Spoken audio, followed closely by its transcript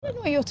I don't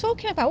know what you're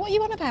talking about. What are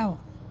you on about?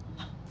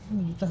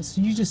 That's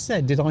you just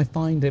said. Did I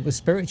find it was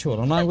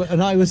spiritual? And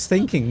I was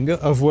thinking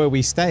of where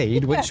we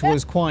stayed, which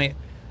was quite.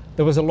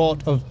 There was a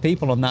lot of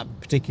people on that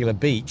particular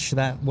beach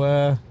that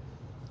were.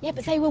 Yeah,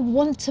 but they were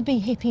want-to-be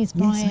hippies,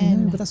 Brian. Yes, I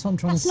know, but that's what I'm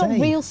trying to say. That's not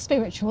real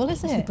spiritual,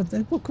 is it? But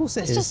well, of course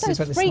it It's is. just those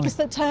but it's freaks like-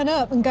 that turn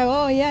up and go,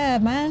 oh yeah,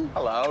 man.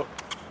 Hello.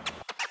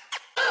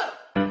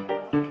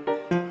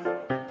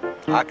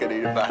 I could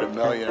eat about 1.5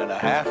 million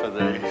of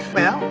these.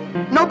 Well,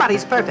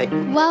 nobody's perfect.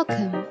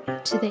 Welcome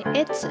to the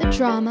It's a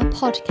Drama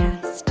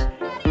podcast.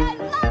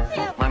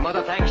 My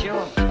mother thanks you.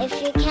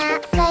 If you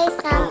can't say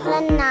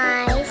something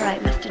nice. All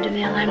right, Mr.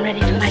 DeMille, I'm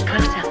ready for my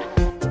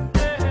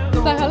close-up.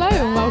 So hello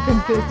and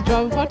welcome to It's a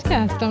Drama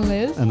podcast. I'm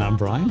Liz. And I'm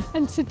Brian.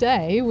 And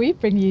today we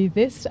bring you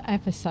this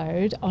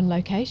episode on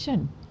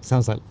location.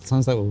 Sounds like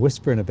we're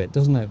whispering a bit,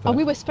 doesn't it? Are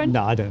we whispering?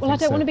 No, I don't. Well, I think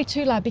don't so. want to be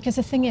too loud because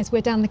the thing is,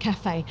 we're down the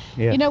cafe.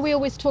 Yeah. You know, we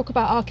always talk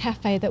about our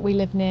cafe that we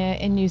live near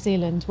in New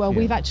Zealand. Well, Yeah.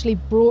 we've actually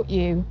brought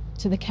you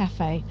to the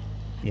cafe.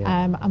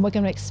 Yeah. And we're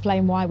going to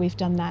explain why we've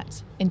done that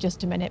in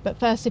just a minute. But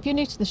first, if you're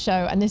new to the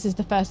show and this is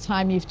the first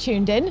time you've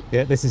tuned in,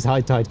 Yeah, this is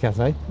High Tide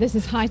Cafe. this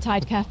is High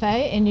Tide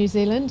Cafe in New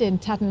Zealand, in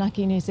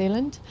Taranaki, New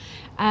Zealand.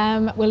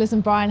 We're Liz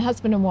and Brian,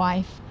 husband and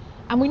wife.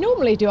 And we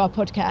normally do our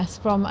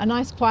podcast from a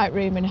nice quiet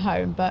room in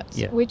home, but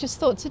Yeah. we just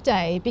thought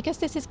today, because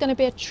this is going to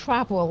be a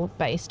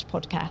travel-based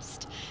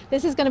podcast,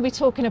 this is going to be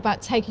talking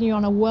about taking you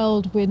on a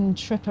whirlwind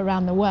trip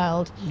around the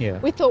world. Yeah.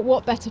 We thought,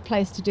 what better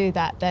place to do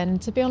that than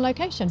to be on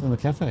location? On the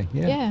cafe.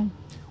 Yeah. Yeah,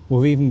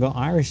 We've even got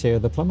Irish here,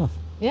 the plumber.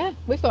 yeah,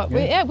 we've got,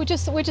 Yeah. we're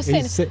just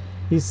sitting.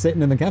 He's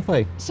sitting in the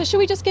cafe. So should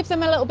we just give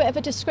them a little bit of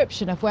a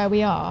description of where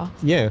we are?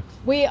 Yeah.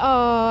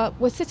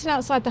 We're sitting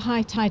outside the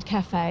High Tide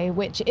Cafe,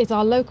 which is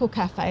our local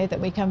cafe that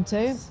we come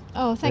to.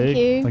 Oh, thank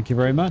you. Thank you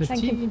very much.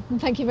 Thank you.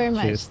 Thank you very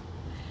much. Cheers.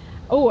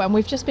 Oh, and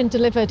we've just been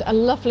delivered a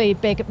lovely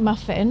big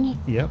muffin.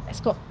 Yep. It's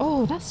got,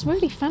 oh, that's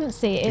really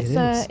fancy. It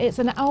It's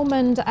an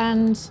almond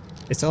and,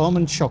 It's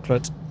almond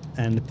chocolate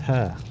and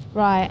pear.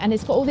 right, and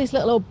it's got all these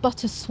little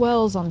butter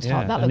swirls on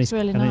top. That and looks he's,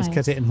 really and nice. he's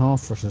cut it in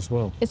half for us as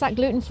well. Is that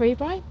gluten-free,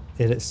 Brian?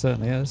 It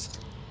certainly is.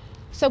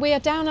 So we are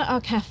down at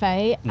our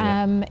cafe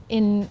Yeah.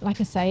 in, like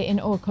I say, in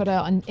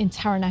Ohakura in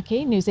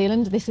Taranaki, New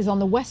Zealand. This is on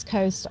the west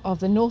coast of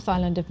the North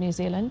Island of New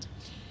Zealand.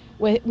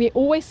 We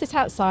always sit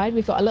outside.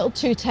 We've got a little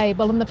two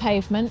table on the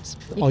pavement.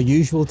 Our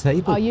usual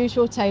table. Our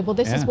usual table.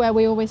 This is Yeah. where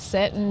we always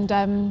sit, and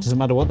Doesn't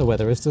matter what the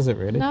weather is, does it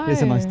really? No.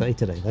 It's a nice day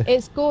today though.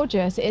 it's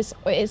gorgeous.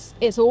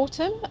 It's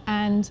autumn,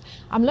 and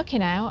I'm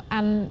looking out.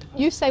 And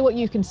you say what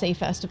you can see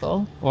first of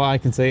all. Well, I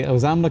can see,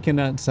 I'm looking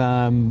at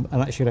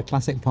actually a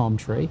classic palm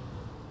tree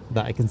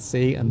that I can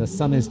see, and the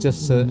sun is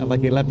just at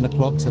like 11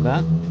 o'clock to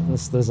that.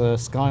 There's a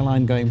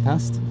skyline going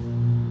past.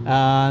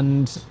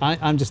 And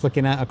I'm just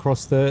looking out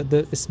across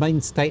this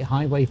main state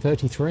highway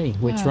 33,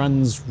 which Wow.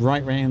 runs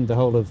right round the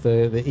whole of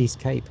the East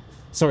Cape.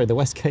 Sorry, the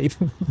West Cape.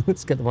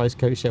 Let's get the West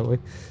Coast, shall we?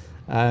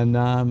 And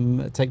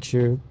it takes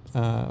you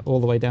all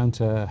the way down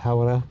to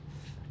Hawera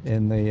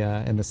in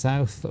the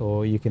south,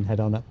 or you can head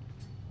on up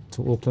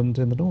to Auckland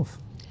in the north.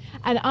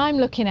 And I'm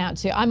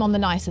on the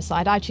nicer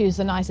side. I choose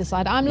the nicer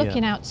side. I'm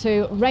looking out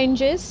to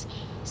ranges,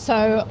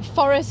 so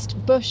forest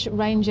bush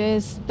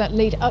ranges that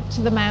lead up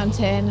to the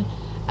mountain,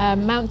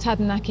 Mount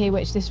Taranaki,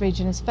 which this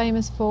region is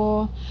famous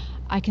for.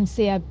 I can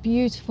see a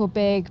beautiful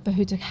big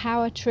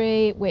Pohutukawa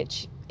tree,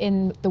 which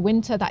in the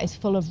winter that is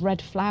full of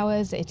red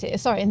flowers.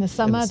 In the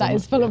summer that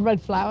is full of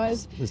red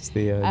flowers. It's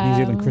the New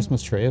Zealand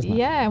Christmas tree, isn't it?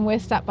 Yeah, and we're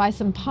sat by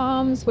some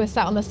palms. We're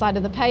sat on the side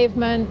of the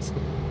pavement.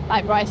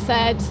 Like Bryce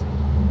said,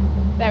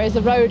 there is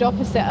a road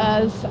opposite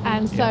us,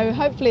 and so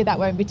hopefully that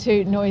won't be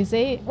too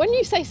noisy. When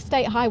you say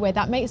state highway,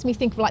 that makes me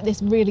think of like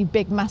this really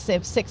big,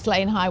 massive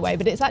 6-lane highway,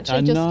 but it's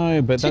actually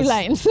just but 2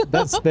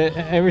 that's, lanes.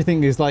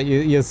 everything is like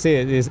you'll see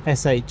it is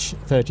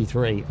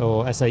SH33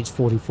 or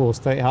SH44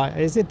 state high.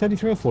 Is it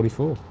 33 or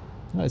 44?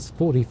 No, it's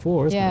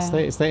 44, isn't Yeah.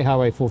 it? State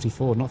highway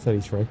 44, not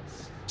 33.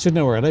 Should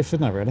know where I live,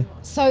 shouldn't I, really?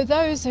 So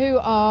those who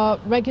are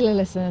regular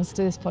listeners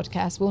to this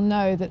podcast will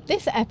know that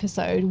this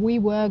episode we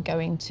were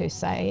going to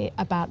say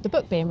about the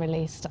book being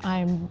released.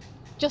 I'm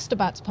just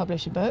about to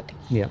publish a book,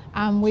 Yeah.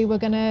 and we were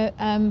going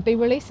to be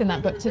releasing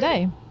that book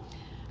today.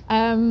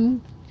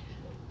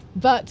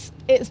 But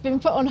it's been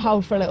put on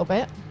hold for a little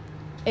bit.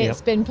 It's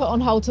Yep. been put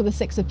on hold till the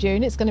 6th of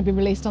June. It's going to be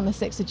released on the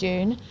 6th of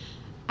June.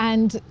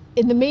 And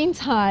in the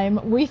meantime,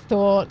 we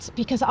thought,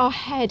 because our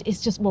head is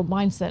just, well,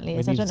 mine certainly We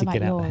is. I needed don't know to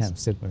get about out the yours.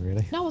 house, didn't we,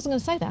 really? No, I wasn't going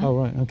to say that. Oh,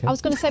 right, okay. I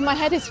was going to say my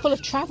head is full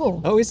of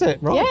travel. Oh, is it?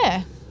 Right.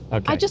 Yeah.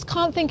 Okay. I just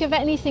can't think of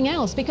anything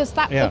else, because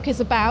that Yeah. book is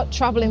about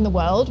traveling the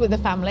world with a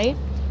family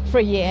for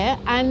a year,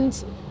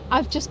 and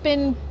I've just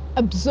been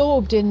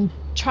absorbed in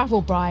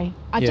travel, Bri.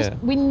 Yeah.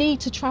 We need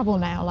to travel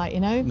now, like,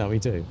 you know. No, we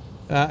do.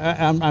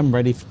 I'm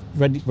ready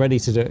ready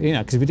to do,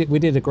 because we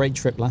did a great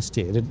trip last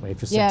year, didn't we,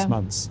 for 6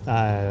 months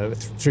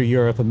through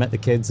Europe and met the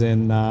kids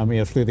and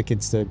flew the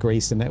kids to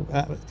Greece, and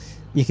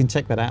you can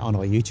check that out on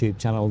our YouTube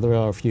channel. There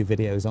are a few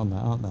videos on that,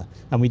 aren't there?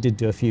 And we did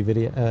do a few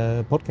video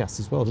podcasts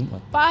as well, didn't we?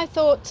 But I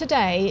thought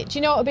today, do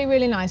you know what would be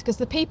really nice? Because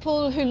the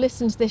people who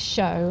listen to this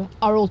show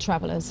are all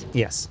travellers.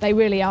 Yes. They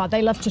really are.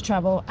 They love to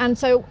travel. And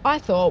so I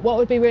thought what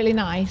would be really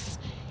nice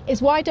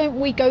is why don't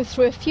we go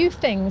through a few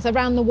things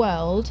around the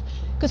world?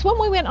 Because when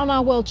we went on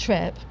our world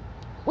trip,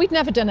 we'd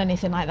never done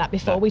anything like that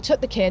before. No. We took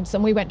the kids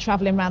and we went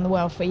travelling around the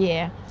world for a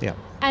year. Yeah.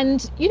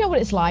 And you know what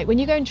it's like when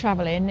you go and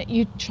travelling,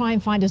 you try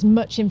and find as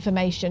much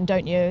information,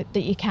 don't you,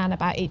 that you can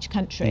about each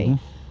country.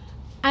 Mm-hmm.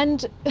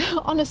 And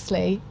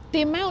honestly,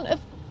 the amount of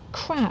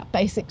crap,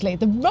 basically,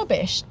 the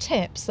rubbish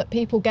tips that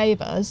people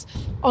gave us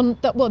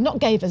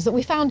that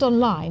we found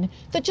online,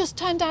 that just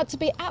turned out to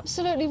be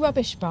absolutely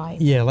rubbish, Brian.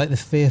 Yeah, like the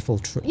fearful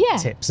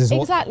tips is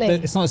what. Exactly.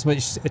 It's not as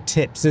much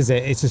tips, is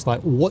it? It's just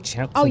like, watch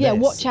out for this. Oh yeah,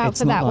 watch out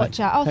It's for not that, like, watch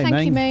out. Oh, hey,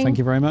 thank you, Ming. Thank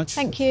you very much.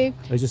 Thank you.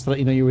 Just to let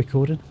you know you're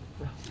recorded.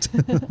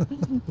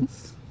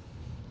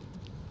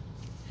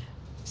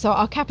 So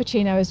our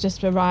cappuccino has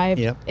just arrived.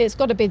 Yep. It's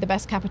got to be the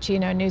best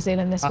cappuccino in New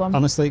Zealand, this one.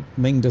 Honestly,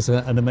 Ming does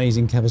an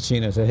amazing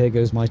cappuccino, so here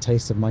goes my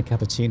taste of my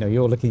cappuccino.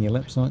 You're licking your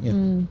lips, aren't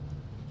you?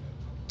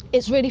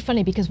 It's really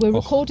funny because we're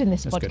recording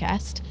this that's good.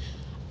 podcast.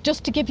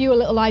 Just to give you a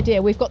little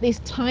idea, we've got these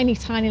tiny,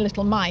 tiny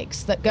little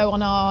mics that go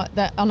on our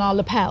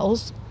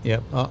lapels,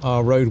 Yep,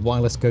 our Rode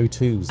Wireless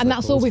Go-Tos. and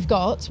that's all we've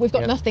got. We've got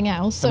Yep. nothing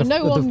else, so And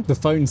no one. The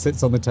phone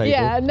sits on the table,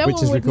 No which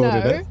one is would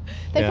recorded know. it.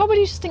 They Yeah.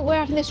 probably just think we're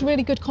having this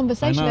really good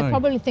conversation. They know.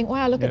 probably think,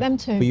 wow, look at Yeah. them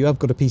two. But you have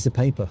got a piece of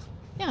paper.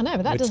 Yeah, I know,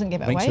 but that which doesn't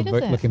give it makes away, it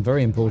does it? looking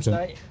very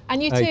important.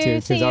 And you Hey, too.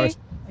 cheers, See you. Iris.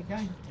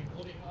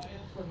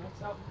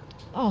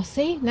 Oh,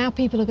 see, now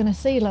people are going to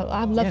see. Look,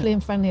 how lovely Yeah.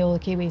 and friendly all the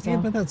Kiwis Yeah, are.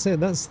 but that's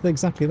it. That's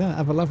exactly that.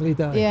 Have a lovely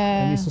day.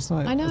 Yeah, And it's just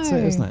like, I know. that's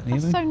it, isn't it? You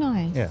That's know? so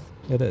nice. Yeah,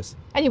 it is.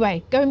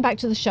 Anyway, going back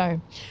to the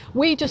show,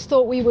 we just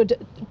thought we would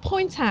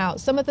point out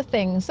some of the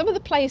things, some of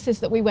the places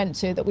that we went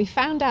to, that we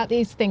found out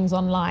these things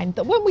online,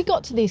 that when we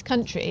got to these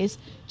countries,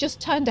 just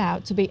turned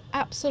out to be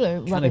absolute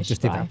Kind rubbish. of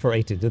just Brian.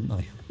 evaporated, didn't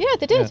they? Yeah,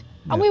 they did.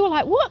 Yeah, And yeah. we were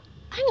like, what?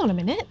 Hang on a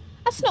minute.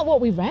 That's not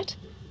what we read.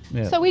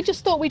 Yeah. So we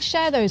just thought we'd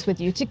share those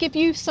with you to give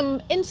you some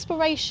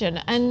inspiration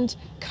and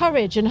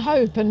courage and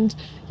hope, and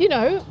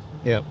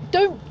Yeah.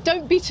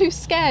 don't be too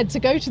scared to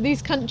go to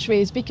these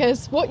countries,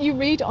 because what you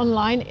read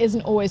online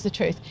isn't always the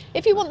truth.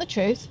 If you want the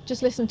truth,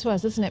 just listen to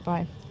us, isn't it,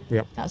 Brian?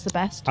 Yep. That's the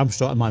best. I'm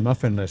starting my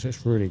muffin list.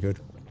 It's really good.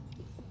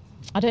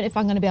 I don't know if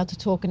I'm going to be able to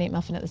talk and eat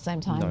muffin at the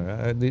same time.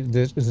 No,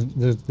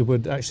 there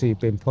would actually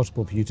be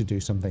impossible for you to do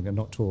something and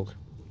not talk.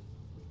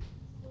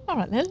 All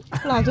right then.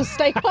 Well, I'll just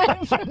stay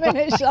quiet for a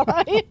minute, shall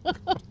I?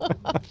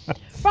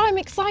 Right, I'm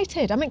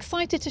excited. I'm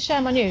excited to share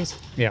my news.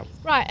 Yeah.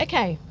 Right,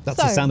 okay. That's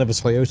so, the sound of a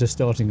Toyota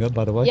starting up,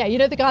 by the way. Yeah, you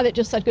know the guy that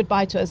just said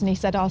goodbye to us and he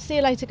said, "I'll see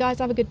you later, guys.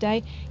 Have a good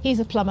day." He's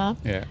a plumber.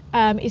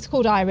 Yeah. He's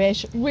called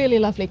Irish. Really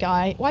lovely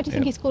guy. Why do you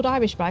think Yeah. he's called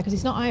Irish, Brad? Because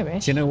he's not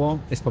Irish. Do you know what?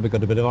 It's probably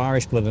got a bit of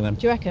Irish blood in him.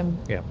 Do you reckon?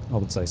 Yeah, I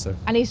would say so.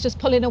 And he's just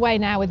pulling away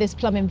now with his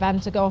plumbing van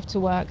to go off to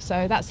work.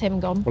 So that's him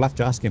gone. We'll have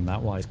to ask him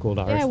that, why he's called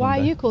Irish. Yeah, one why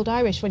are day. you called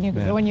Irish when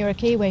Yeah. you're a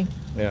Kiwi?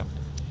 Yeah.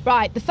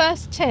 Right, the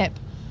first tip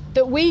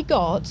that we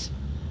got,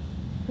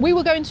 we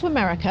were going to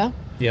America.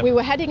 Yep. We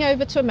were heading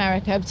over to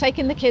America,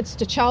 taking the kids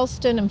to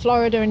Charleston and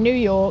Florida and New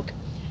York.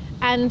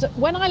 And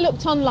when I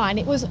looked online,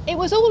 it was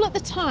all at the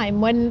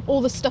time when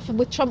all the stuff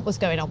with Trump was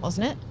going on,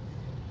 wasn't it?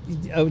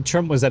 Oh,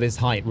 Trump was at his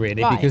height,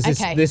 really, Right, because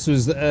okay. this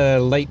was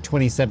late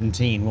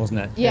 2017,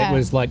 wasn't it? Yeah. It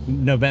was like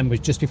November,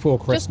 just before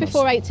Christmas. Just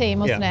before 18,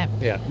 wasn't yeah. it?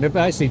 Yeah, no,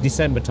 but actually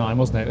December time,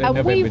 wasn't it? And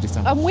November,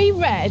 December. and we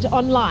read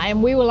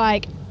online, we were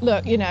like,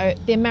 look,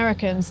 the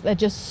Americans, they're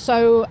just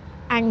so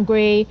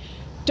angry.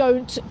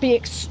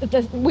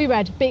 We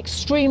read, be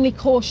extremely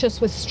cautious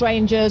with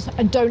strangers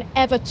and don't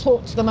ever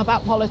talk to them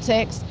about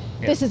politics.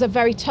 Yeah. This is a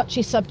very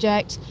touchy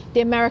subject.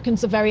 The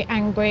Americans are very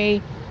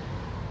angry.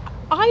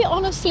 I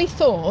honestly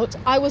thought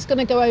I was going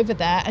to go over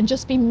there and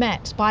just be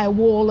met by a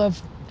wall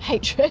of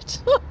hatred.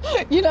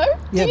 Yeah,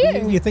 Do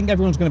but you think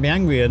everyone's going to be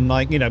angry and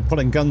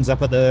putting guns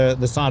up at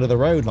the side of the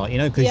road,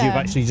 because Yeah. you've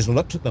actually just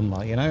looked at them,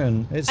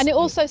 and it's. And it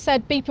also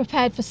said, be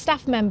prepared for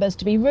staff members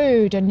to be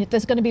rude, and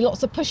there's going to be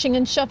lots of pushing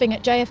and shoving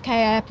at JFK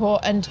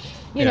Airport, and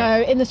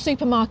in the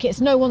supermarkets,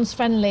 no one's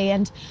friendly.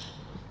 And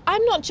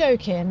I'm not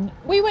joking.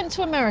 We went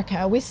to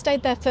America. We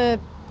stayed there for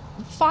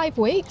 4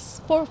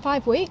 or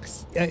 5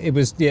 weeks. It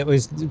was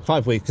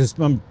 5 weeks because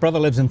my brother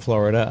lives in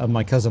Florida and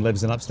my cousin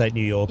lives in upstate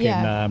New York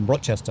Yeah. in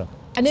Rochester.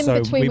 And in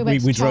between we went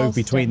to we drove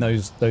Charleston. between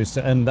those,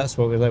 and that's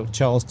what we went,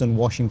 Charleston,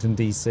 Washington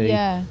DC,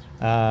 Yeah.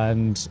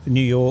 and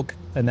New York,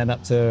 and then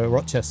up to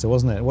Rochester,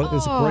 wasn't it? Well, it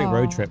was a great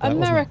road trip. That,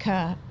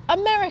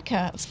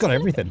 America. It's got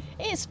everything.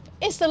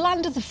 It's the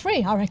land of the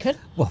free, I reckon.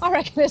 Well, I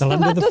reckon it's the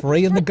land of the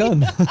free and the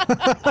gun.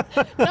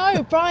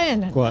 No,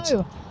 Brian. What?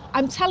 No.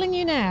 I'm telling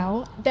you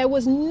now, there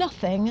was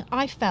nothing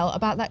I felt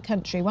about that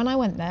country when I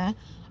went there.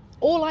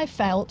 All I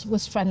felt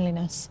was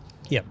friendliness.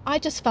 Yeah. I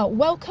just felt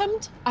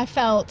welcomed. I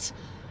felt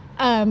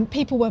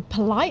people were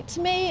polite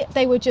to me.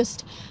 They were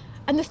just,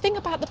 And the thing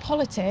about the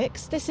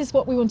politics, this is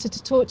what we wanted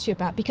to talk to you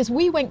about, because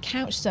we went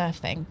couch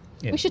surfing.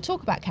 Yeah. We should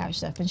talk about couch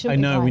surfing, shouldn't I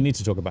we? know, we Brian? need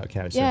to talk about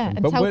couch Yeah, surfing,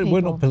 and but tell we're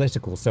people. not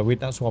political, so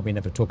that's why we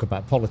never talk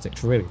about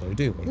politics, really, though,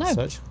 do we? No. as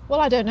such? Well,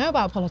 I don't know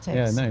about politics.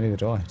 Yeah, no, neither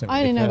do I. Don't I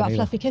really only know care about neither.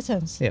 fluffy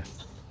kittens Yeah,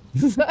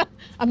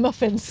 and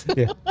muffins.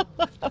 yeah,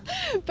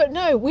 But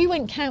no, we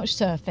went couch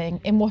surfing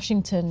in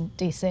Washington,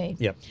 DC.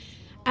 yeah.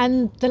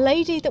 And the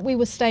lady that we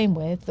were staying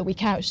with, that we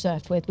couch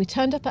surfed with, we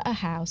turned up at her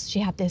house. She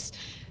had this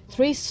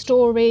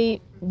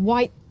 3-story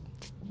white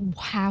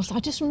house. I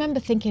just remember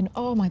thinking,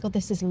 oh my God,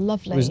 this is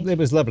lovely. It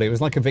was lovely. It was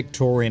like a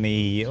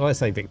Victorian-y, I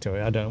say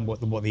Victorian, I don't know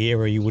what the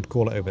era you would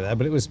call it over there,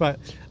 but it was about,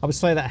 I would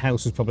say that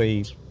house was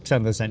probably turn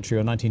of the century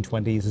or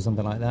 1920s or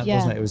something like that, Yeah.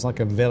 wasn't it? It was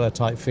like a villa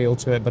type feel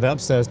to it, but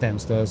upstairs,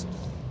 downstairs.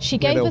 She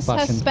Really gave us her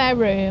old-fashioned. spare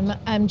room,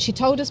 and she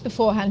told us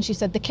beforehand, she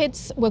said,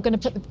 we're going to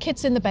put the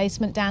kids in the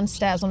basement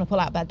downstairs on a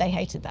pull-out bed. They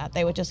hated that.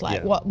 They were just like,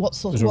 Yeah. what It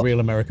sort was of... a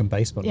real American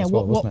basement Yeah, as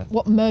well, wasn't it?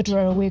 what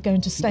murderer are we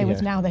going to stay with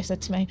Yeah. now, they said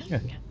to me. Yeah.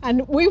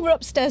 And we were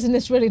upstairs in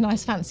this really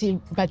nice fancy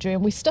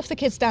bedroom. We stuffed the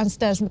kids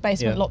downstairs in the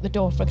basement, Yeah. locked the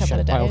door for a couple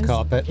of Pile days.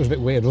 carpet. It was a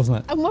bit weird, wasn't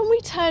it? And when we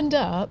turned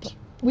up,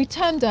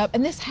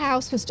 and this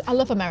house was, I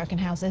love American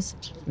houses.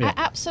 Yeah. I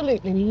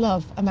absolutely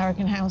love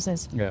American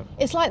houses. Yeah.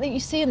 It's like that you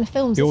see in the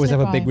films. You always isn't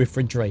have it, a big Brian?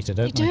 refrigerator,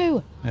 don't They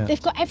do. Yeah.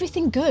 They've got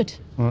everything good.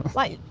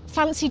 Like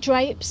fancy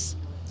drapes,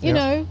 you Yeah.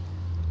 know,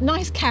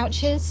 nice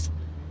couches.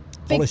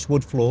 Big, Polished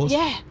wood floors.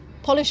 Yeah,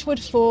 polished wood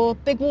floor,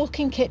 big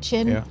walk-in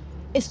kitchen. Yeah.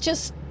 It's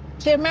just,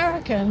 the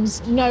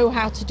Americans know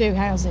how to do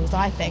houses,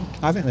 I think.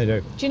 I think they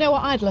do. Do you know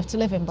what I'd love to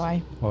live in,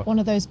 Brian? What? One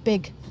of those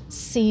big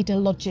cedar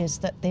lodges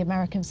that the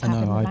Americans have in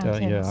the mountains.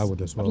 yeah, I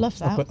would as well. I'd love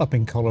that. Up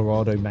in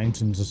Colorado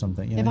mountains or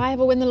something. Yeah. If I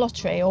ever win the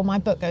lottery or my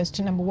book goes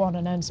to #1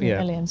 and earns me Yeah.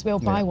 millions, we'll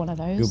buy one of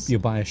those. You'll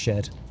buy a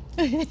shed.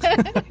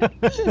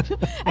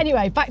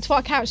 Anyway, back to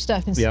our couch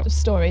surfing Yeah.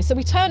 story. So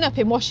we turn up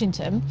in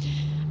Washington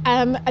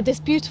at this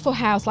beautiful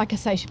house. Like I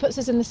say, she puts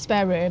us in the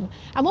spare room.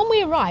 And when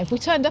we arrived, we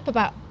turned up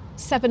about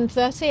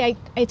 7:30,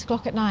 8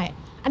 o'clock at night.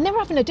 And they were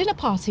having a dinner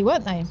party,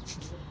 weren't they?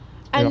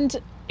 And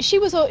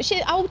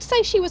I would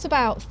say she was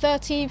about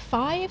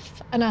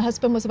 35 and her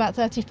husband was about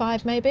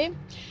 35 maybe.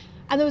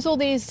 And there was all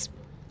these,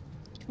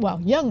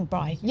 young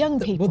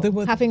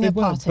people having a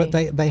party.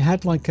 But they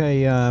had like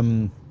a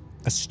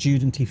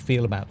studenty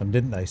feel about them,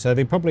 didn't they? So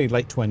they're probably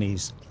late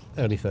 20s,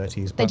 early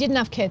 30s. They didn't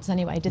have kids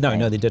anyway, did No, they?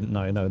 no, they didn't.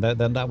 No,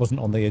 that wasn't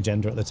on the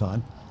agenda at the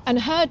time. And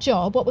her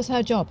job, what was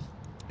her job?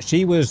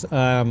 She was,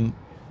 her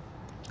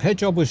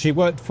job was she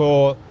worked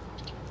for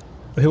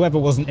whoever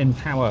wasn't in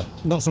power.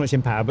 Not so much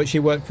in power, but she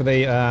worked for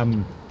the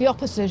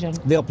opposition.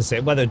 the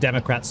opposite, whether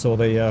Democrats or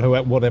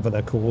the whatever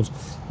they're called,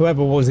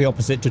 whoever was the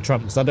opposite to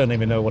Trump, because I don't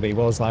even know what he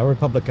was, like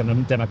Republican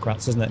and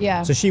Democrats, isn't it?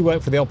 Yeah. So she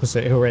worked for the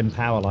opposite who were in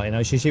power, like, you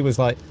know, she was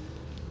like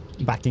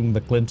backing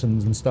the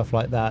Clintons and stuff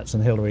like that,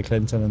 and Hillary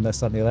Clinton and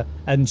this and the other,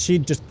 and she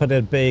just put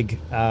a big,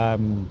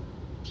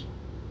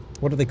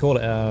 what do they call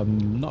it?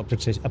 Not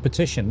a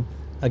petition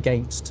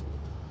against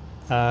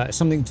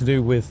something to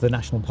do with the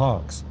national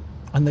parks,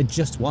 and they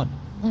just won.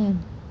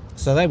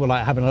 So they were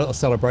like having a little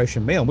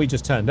celebration meal, and we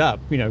just turned up,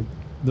 you know,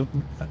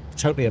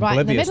 totally Right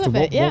in the oblivious middle to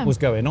of it, yeah. what was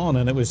going on,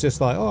 and it was just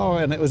like,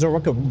 and it was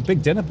like a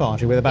big dinner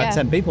party with about Yeah.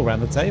 10 people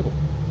around the table,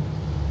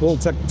 all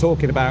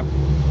talking about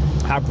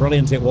how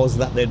brilliant it was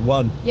that they'd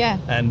won, Yeah.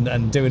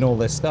 and doing all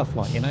this stuff,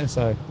 like, you know.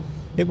 So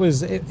it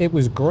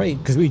was great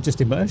because we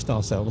just immersed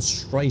ourselves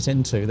straight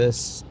into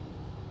this.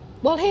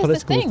 Well, here's the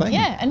Political thing, thing,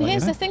 yeah, and like,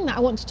 here's you know. the thing that I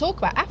want to talk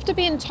about. After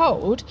being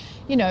told,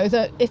 you know,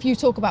 that if you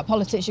talk about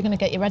politics, you're going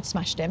to get your head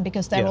smashed in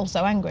because they're Yeah. all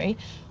so angry.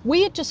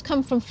 We had just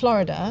come from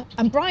Florida,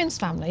 and Brian's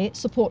family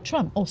supported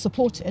Trump.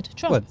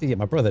 Well, yeah,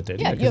 my brother did,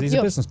 because he's a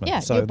your- businessman, yeah,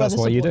 so your that's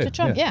brother why you do. supported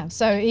Trump, yeah.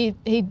 So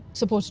he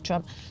supported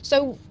Trump.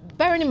 So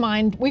bearing in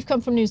mind, we've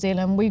come from New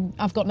Zealand.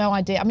 I've got no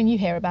idea. I mean, you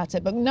hear about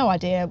it, but no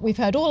idea. We've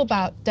heard all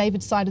about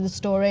David's side of the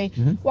story,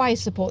 Mm-hmm. why he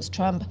supports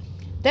Trump.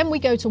 Then we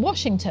go to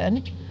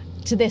Washington,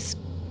 to this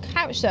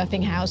couch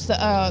surfing house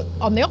that are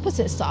on the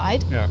opposite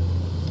side. Yeah.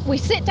 We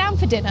sit down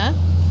for dinner.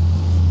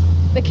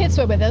 The kids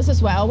were with us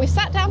as well. We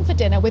sat down for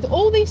dinner with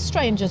all these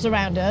strangers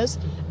around us,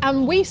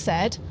 and we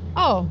said,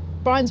 oh,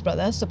 Brian's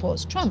brother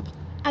supports Trump.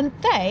 And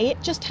they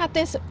just had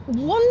this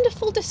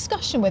wonderful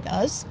discussion with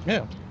us.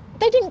 Yeah.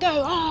 They didn't go,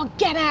 oh,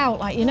 get out,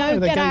 like, you know,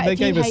 No, get out. they if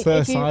you gave us hate-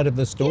 their if you- side of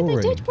the story.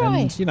 Yeah, they did,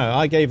 Brian. And, you know,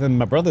 I gave them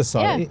my brother's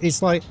side. Yeah.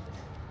 It's like,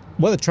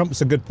 whether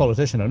Trump's a good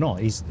politician or not,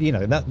 he's, you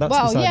know, that's Well,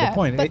 beside yeah, the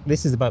point. but-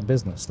 This is about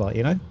business, like,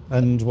 you know,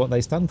 and what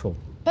they stand for.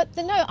 But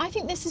no, I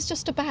think this is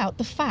just about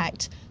the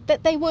fact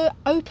that they were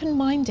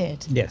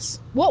open-minded. Yes.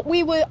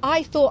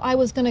 I thought I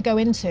was going to go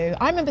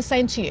into, I remember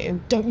saying to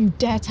you, don't you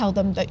dare tell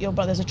them that your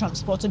brother's a Trump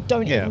supporter.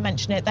 Don't Yeah. even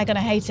mention it. They're going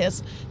to hate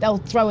us. They'll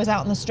throw us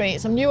out on the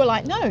streets. And you were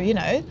like, no, you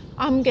know,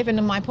 I'm giving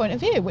them my point of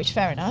view, which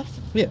fair enough.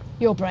 Yeah.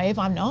 You're brave,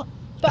 I'm not.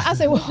 But as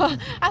it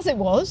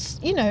was,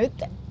 you know,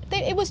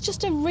 it was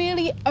just a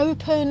really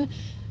open,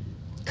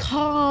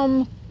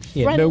 calm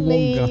Yeah, no one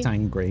friendly. got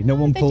angry. No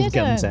one they pulled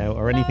guns didn't. out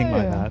or anything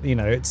like No. that. You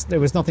know, there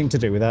was nothing to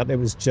do with that. It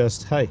was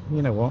just, hey,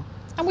 you know what?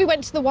 And we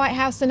went to the White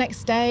House the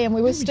next day, and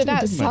we were stood did,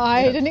 didn't we?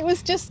 outside, Yeah. and it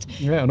was just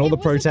Yeah, and all it the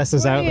was a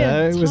protesters out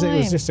there. It was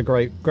brilliant just a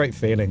great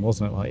feeling,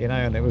 wasn't it? Like, you know,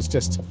 and it was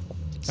just.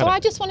 So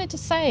I just wanted to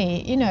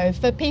say, you know,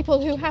 for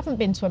people who haven't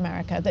been to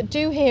America that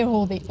do hear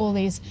all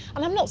these,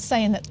 and I'm not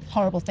saying that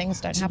horrible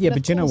things don't happen. Yeah, of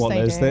but you know course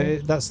what? they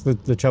do. That's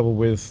the trouble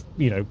with,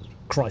 you know,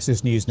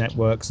 crisis news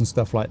networks and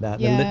stuff like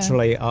that. Yeah. They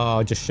literally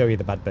are just show you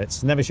the bad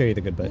bits, never show you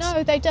the good bits.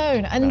 No, they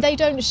don't. And they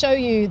don't show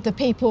you the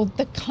people,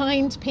 the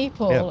kind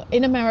people Yeah.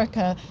 in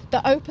America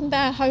that opened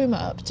their home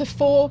up to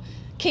 4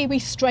 Kiwi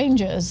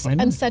strangers I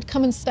know. and said,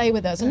 come and stay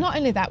with us. And not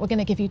only that, we're going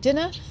to give you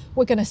dinner.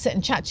 We're going to sit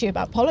and chat to you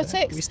about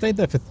politics. We stayed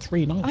there for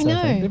 3 nights, I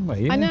know, think, didn't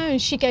we? I know.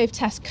 She gave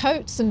Tess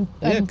coats and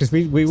Yeah, because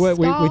we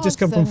just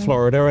come from scarves and-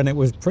 Florida and it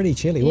was pretty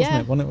chilly, wasn't Yeah,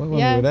 it? When we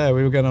yeah. were there,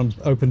 we were going on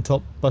open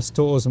top bus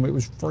tours and it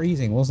was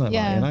freezing, wasn't it?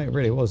 Like, Yeah. you know, it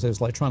really was. It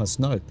was like trying to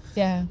snow.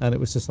 Yeah. And it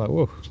was just like,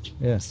 whoa,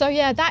 yeah. So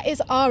yeah, that is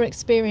our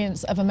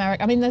experience of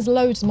America. I mean, there's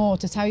loads more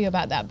to tell you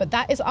about that, but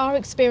that is our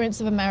experience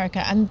of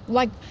America. And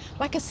like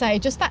I say,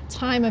 just that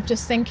time of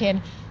just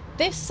thinking,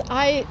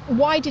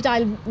 why did I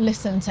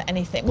listen to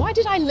anything? Why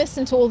did I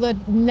listen to all the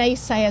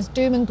naysayers,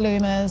 doom and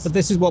gloomers? But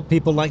this is what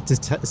people like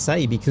to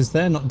say because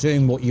they're not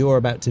doing what you're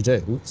about to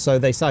do. So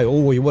they say,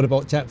 oh, you would have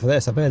watch out for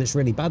this. I bet it's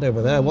really bad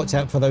over there. Watch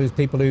out for those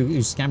people who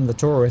scam the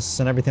tourists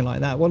and everything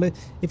like that. Well,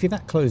 if you're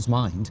that closed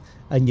mind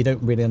and you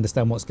don't really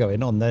understand what's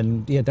going on,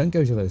 then yeah, don't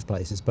go to those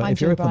places. But Mind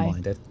if you're you, Brian,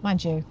 open-minded,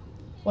 mind you,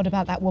 what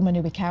about that woman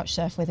who we couch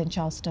surfed with in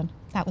Charleston?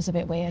 That was a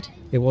bit weird.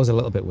 it was a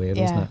little bit weird,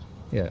 Yeah. wasn't it?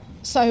 Yeah.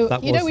 So,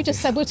 That you know, was- we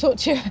just said we'll talk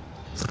to you.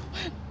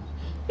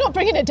 Not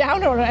bringing it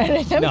down or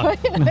anything, No,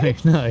 but, you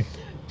know. no.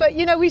 But,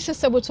 you know, we just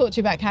said we'll talk to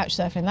you about couch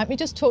surfing. Let me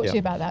just talk to Yeah. you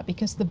about that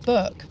because the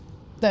book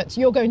that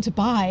you're going to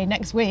buy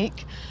next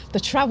week, The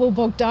Travel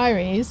Bug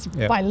Diaries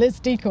Yeah. by Liz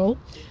Deacle,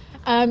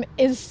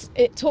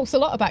 it talks a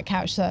lot about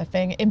couch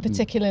surfing,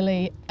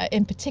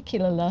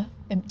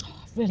 I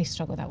really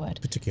struggle with that word.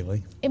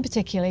 Particularly. In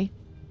particular,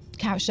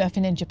 couch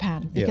surfing in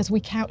Japan because we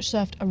couch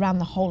surfed around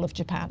the whole of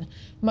Japan,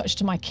 much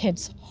to my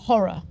kids'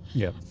 horror.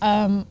 Yeah.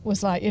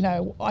 Was like, you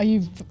know, are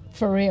you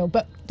for real?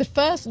 But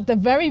the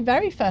very,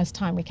 very first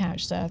time we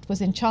couch surfed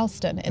was in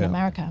Charleston in Yeah.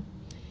 America,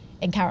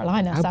 in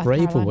Carolina, How South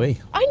brave were Carolina. we?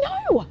 I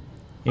know.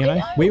 You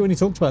know, we only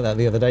talked about that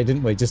the other day,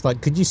 didn't we? Just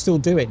like, could you still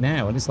do it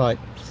now? And it's like,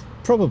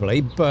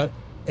 probably, but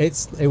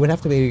it would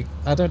have to be,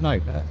 I don't know.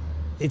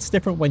 It's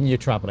different when you're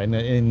traveling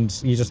and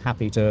you're just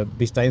happy to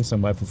be staying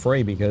somewhere for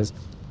free because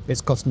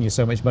it's costing you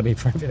so much money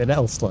for everything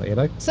else, like, you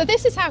know? So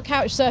this is how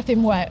couch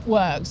surfing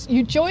works.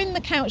 You join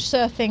the couch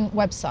surfing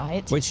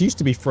website. Which used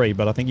to be free,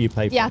 but I think you pay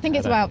for it. Yeah, I think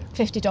it's now, about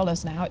don't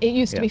 $50 now. It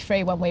used to Yeah. be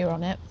free when we were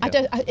on it.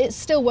 Yeah. It's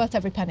still worth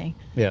every penny.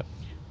 you? Yeah.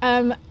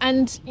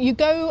 And you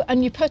go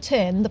and you put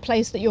in the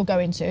place that you're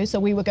going to. So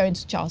we were going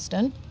to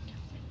Charleston.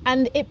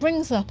 And it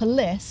brings up a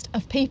list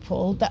of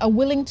people that are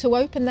willing to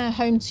open their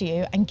home to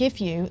you and give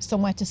you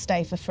somewhere to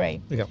stay for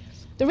free. Yeah.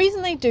 The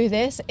reason they do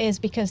this is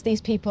because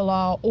these people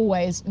are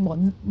always,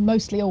 well,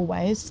 mostly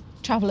always,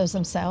 travellers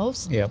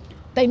themselves. Yeah.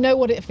 They know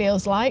what it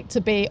feels like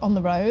to be on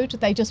the road.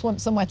 They just want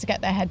somewhere to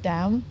get their head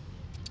down.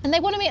 And they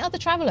want to meet other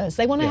travellers.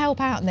 They want to Yeah. help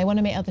out and they want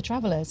to meet other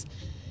travellers.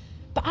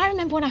 But I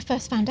remember when I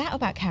first found out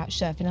about couch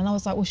surfing and I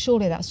was like, well,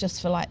 surely that's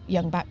just for like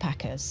young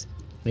backpackers.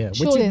 Yeah. Which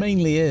Surely- it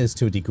mainly is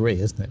to a degree,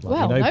 isn't it? Like,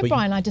 Well, you know, no, but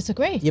Brian, I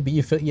disagree. Yeah,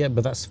 but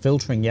but that's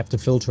filtering. You have to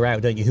filter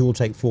out, don't you? Who will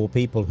take 4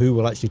 people? Who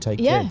will actually take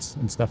Yeah. kids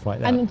and stuff like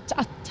that? And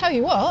I tell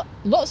you what,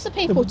 lots of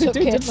people They took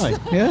did, kids.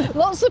 didn't they? Yeah.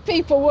 Lots of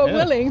people were Yeah.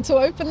 willing to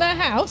open their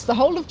house, the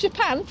whole of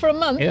Japan, for a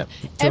month. Yeah,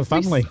 to a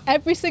family.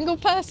 Every single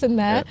person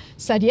there Yeah.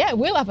 said, yeah,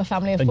 we'll have a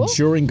family of And 4.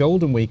 during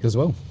Golden Week as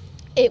well.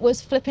 It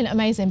was flipping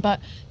amazing. But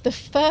the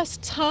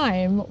first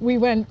time we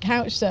went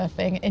couch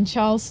surfing in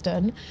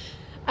Charleston,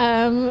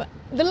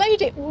 the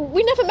lady,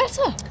 we never met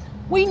her.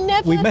 We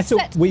never We met her-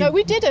 set, we- no,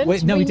 we didn't. we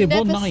did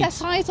one never night.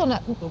 set eyes on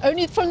her,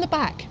 only from the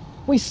back.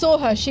 We saw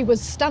her, she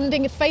was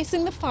standing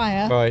facing the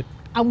fire. Right.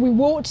 And we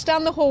walked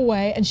down the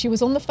hallway and she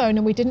was on the phone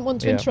and we didn't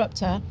want to Yeah. interrupt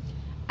her.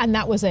 And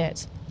that was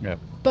it. Yeah.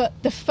 But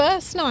the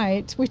first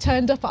night we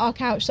turned up at our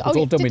couch. It's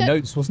all done with did I-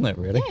 notes, wasn't it,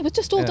 really? Yeah, it was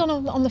just all Yeah.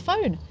 done on the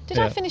phone. Did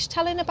I Yeah. finish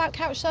telling about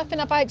couch surfing?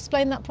 Have I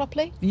explained that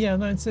properly? Yeah,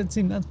 no, that's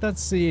enough.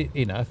 It's,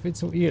 you know,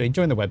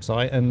 join the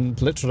website and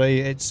literally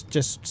it's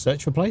just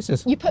search for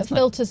places. You put isn't it?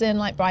 filters in,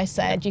 like Bryce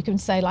said. You can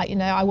say, like, you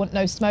know, I want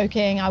no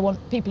smoking. I want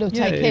people who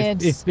Yeah, take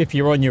kids. if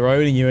you're on your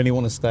own and you only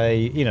want to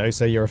stay, you know,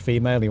 so you're a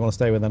female, you want to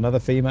stay with another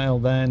female,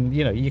 then,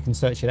 you know, you can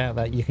search it out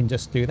that you can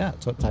just do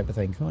that type of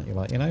thing, can't you?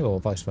 Like, you know, or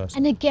vice versa.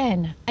 And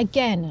again,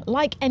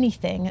 like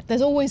anything,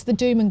 there's always the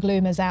doom and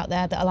gloomers out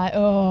there that are like,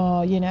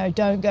 oh, you know,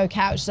 don't go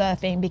couch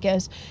surfing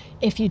because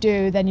if you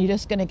do, then you're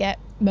just going to get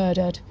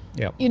murdered.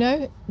 Yeah. You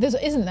know,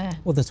 isn't there?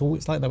 Well, there's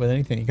always like that with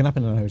anything. It can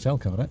happen in a hotel,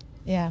 can't it?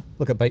 Yeah.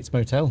 Look at Bates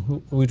Motel.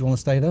 Who'd want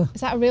to stay there? Is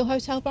that a real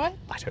hotel, Brian?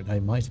 I don't know.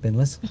 It might have been,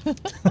 Liz.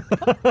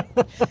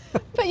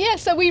 But yeah,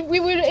 so we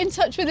were in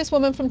touch with this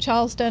woman from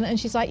Charleston and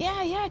she's like,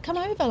 yeah, come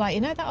over. Like,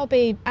 you know, that'll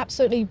be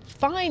absolutely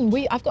fine.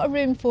 I've got a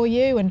room for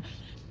you. And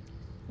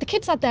the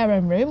kids had their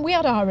own room, we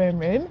had our own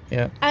room.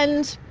 Yeah.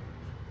 And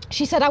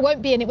she said, I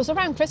won't be in. It was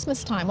around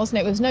Christmas time, wasn't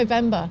it? It was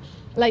November,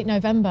 late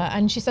November.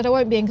 And she said, I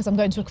won't be in because I'm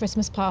going to a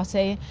Christmas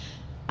party.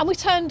 And we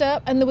turned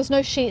up and there was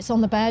no sheets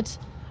on the bed.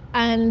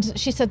 And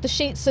she said, the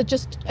sheets are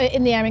just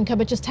in the airing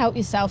cupboard, just help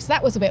yourself. So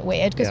that was a bit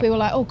weird because we were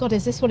like, oh God,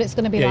 is this what it's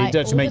going to be like? Yeah, you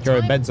actually all make the your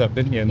own time? beds up,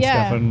 didn't you, and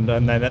Yeah. stuff, and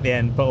then at the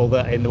end put all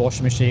that in the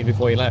washing machine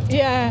before you left.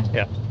 Yeah.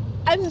 Yeah.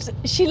 And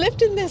she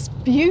lived in this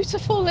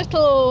beautiful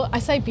little, I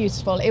say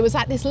beautiful, it was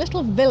at this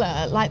little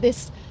villa, like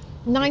this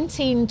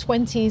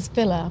 1920s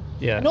villa.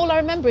 Yeah. And all I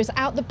remember is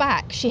out the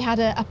back, she had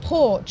a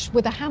porch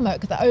with a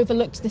hammock that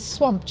overlooked this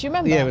swamp. Do you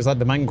remember? Yeah, it was like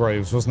the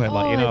mangroves, wasn't it?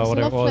 Like, Oh, you it know was what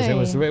it was.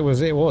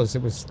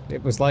 lovely.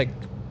 It was like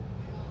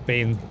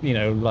being, you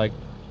know, like,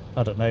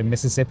 I don't know,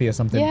 Mississippi or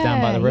something,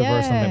 down by the Yeah, river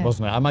or something, yeah.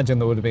 wasn't it? I imagine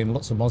there would have been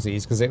lots of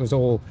Mozzies because it was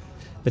all,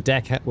 the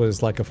deck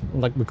was like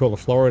we call a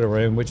Florida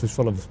room, which was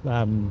full of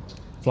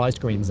fly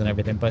screens and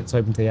everything, but it's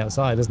open to the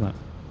outside, isn't it?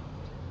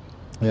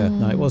 Yeah,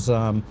 no, it was,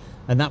 and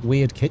that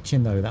weird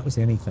kitchen though, that was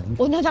the only thing.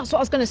 Well, no, that's what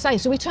I was going to say.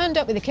 So we turned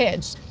up with the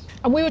kids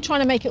and we were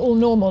trying to make it all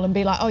normal and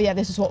be like, oh yeah,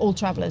 this is what all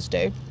travellers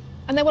do.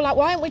 And they were like,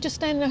 why aren't we just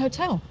staying in a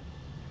hotel?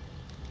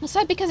 I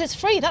said, because it's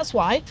free, that's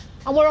why.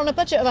 And we're on a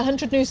budget of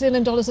 100 New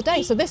Zealand dollars a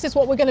day. So this is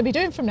what we're going to be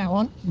doing from now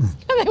on. And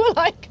they were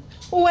like,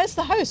 well, where's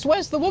the host?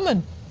 Where's the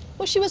woman?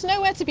 Well, she was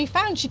nowhere to be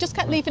found. She just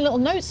kept leaving little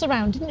notes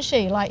around, didn't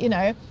she? Like, you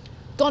know,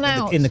 gone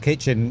out. In the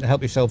kitchen,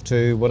 help yourself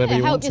to whatever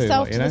you help want to.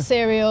 yourself like, to you know? the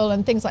cereal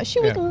and things like. She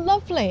was Yeah.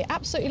 lovely,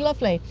 absolutely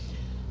lovely.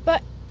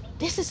 But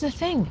this is the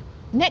thing.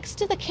 Next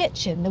to the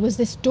kitchen, there was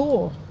this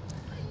door,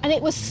 and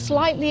it was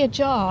slightly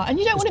ajar. And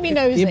you don't want to be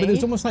nosy. Yeah, but it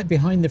was almost like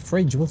behind the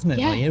fridge, wasn't it?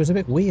 Yeah. Like, it was a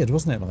bit weird,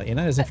 wasn't it? Like, you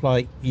know, as if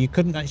like you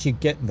couldn't actually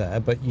get there,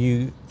 but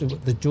the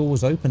door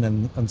was open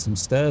and some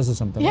stairs or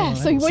something. Yeah, I don't know,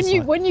 so it was just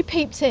like- when you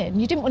peeped in,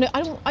 you didn't want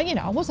to.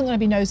 I wasn't going to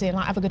be nosy and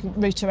like have a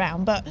good root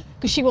around, but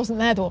because she wasn't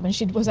there, the woman,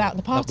 she was out at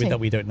the party. that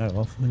we don't know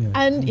of. Anyway.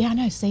 And yeah, I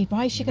know. See,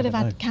 Bryce, she could have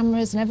never had know.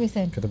 cameras and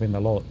everything. Could have been a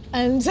lot.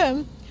 And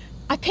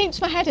I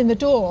peeped my head in the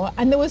door,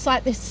 and there was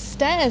like this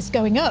stairs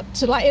going up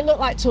to like it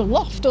looked like to a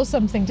loft or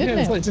something, Yeah, didn't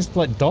it was it? like just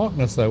like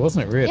darkness though,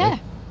 wasn't it? Really? Yeah.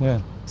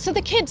 Yeah. So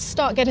the kids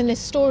start getting this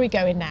story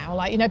going now,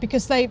 like, you know,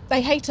 because they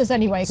hate us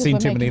anyway because Seen we're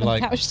too making many them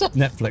like couch stuff.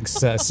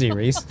 Netflix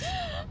series.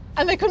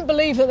 And they couldn't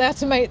believe that they had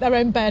to make their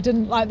own bed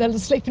and like they're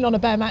sleeping on a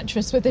bare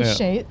mattress with this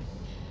Yeah. sheet.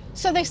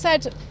 So they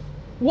said,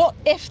 what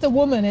if the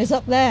woman is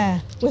up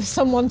there with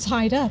someone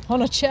tied up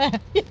on a chair?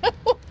 You know?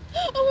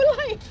 And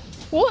we're like,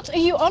 what are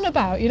you on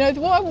about? You know,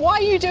 why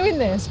are you doing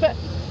this? But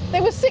they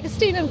were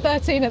 16 and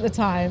 13 at the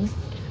time.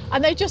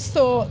 And they just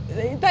thought,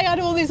 they had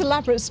all these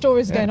elaborate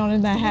stories going on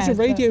in their There heads. was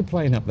a radio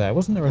playing up there,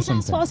 wasn't there, or Well, something?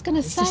 that's what I was going to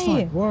It's just say.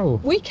 like, whoa.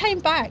 We came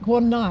back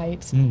one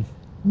night,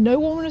 no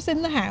one was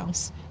in the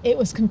house, it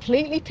was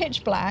completely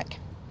pitch black,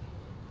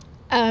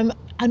 and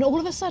all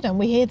of a sudden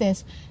we hear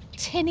this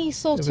tinny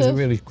sort It was a of...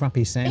 really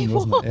crappy sound, It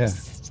wasn't it?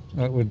 was.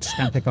 Yeah. It would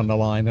static on the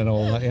line and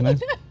all that, you know.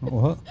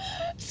 What?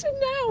 So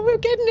now we're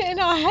getting it in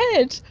our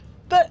head,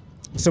 but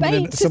Someone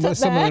in- Bates is up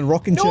someone there, in a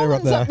rocking chair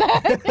up Norman's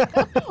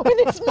there.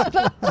 With his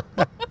mother.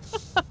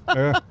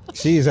 Yeah.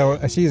 She's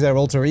our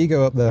alter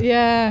ego up there.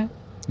 Yeah.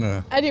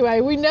 Yeah.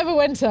 Anyway, we never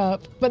went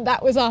up, but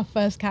that was our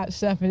first couch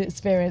surfing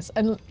experience.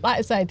 And like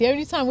I say, the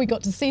only time we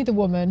got to see the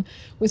woman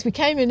was we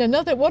came in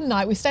one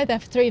night, we stayed there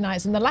for 3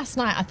 nights, and the last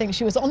night I think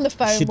she was on the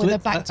phone She'd with her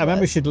lit- back to I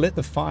remember us. she'd lit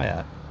the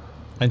fire,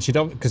 and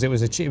because it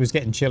was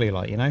getting chilly,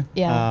 like, you know.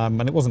 Yeah.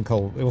 And it wasn't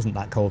cold. It wasn't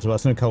that cold to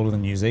us. No colder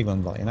than New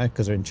Zealand, like, you know,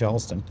 because we're in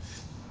Charleston.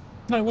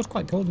 No, it was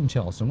quite cold in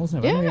Charleston,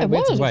 wasn't it? Yeah, We it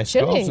had to was. wear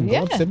Chilly, scarves and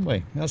gloves, yeah. didn't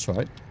we? That's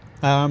right.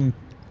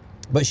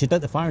 But she'd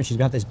lit the fire, and she'd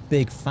got this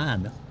big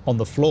fan on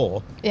the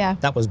floor. Yeah.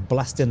 That was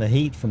blasting the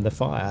heat from the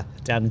fire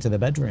down into the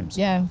bedrooms.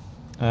 Yeah.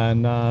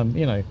 And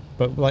you know,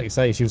 but like you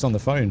say, she was on the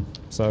phone,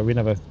 so we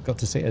never got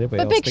to see her, did we?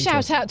 But Or big speak to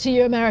shout her. out to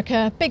you,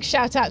 America. Big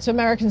shout out to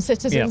American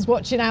citizens Yeah.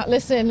 watching out,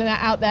 listening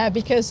out there,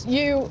 because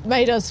you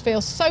made us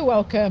feel so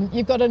welcome.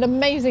 You've got an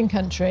amazing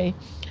country,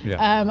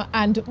 Yeah.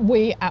 and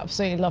we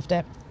absolutely loved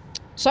it.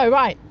 So,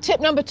 right, tip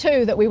number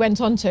 2 that we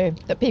went on to,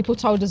 that people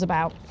told us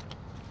about,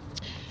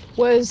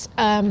 was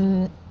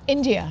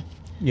India.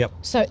 Yep.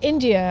 So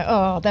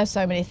India, there's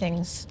so many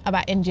things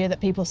about India that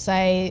people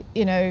say,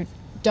 you know,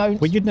 don't.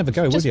 Well, you'd never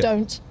go, just would you?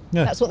 don't.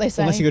 No. That's what they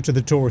say. Unless you go to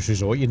the tourist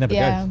resort, you'd never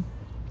Yeah. go.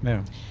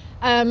 No.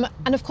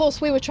 And of course,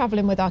 we were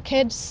travelling with our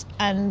kids,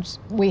 and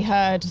we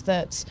heard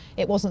that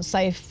it wasn't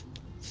safe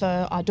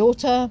for our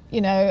daughter, you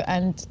know,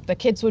 and the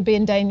kids would be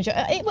in danger.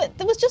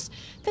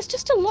 There's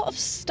just a lot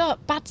of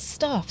bad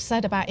stuff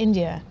said about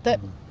India that,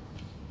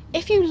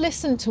 if you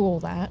listen to all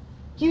that,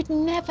 you'd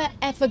never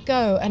ever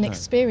go and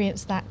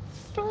experience that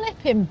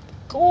flipping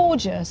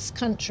gorgeous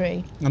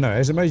country. I know,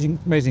 it's an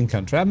amazing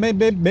country.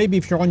 Maybe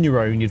if you're on your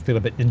own, you'd feel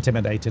a bit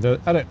intimidated.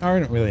 I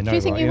don't really know. Do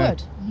you think like, you know.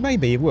 would?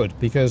 Maybe you would,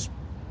 because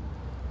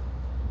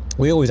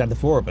we always had the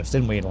 4 of us,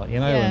 didn't we? Like, you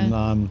know,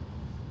 Yeah. and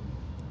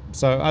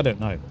so I don't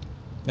know.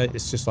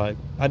 It's just like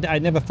I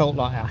never felt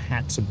like I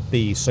had to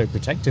be so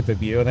protective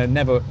of you, and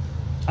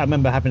I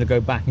remember having to go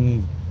back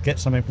and get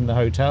something from the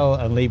hotel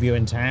and leave you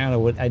in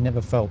town. I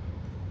never felt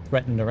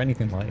threatened or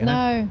anything like, you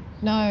know.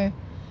 No.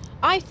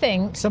 I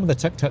think some of the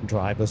tuk-tuk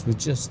drivers were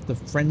just the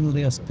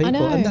friendliest people.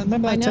 know, And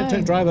remember I that know.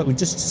 tuk-tuk driver would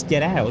just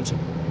get out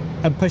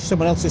and push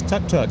someone else's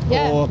tuk-tuk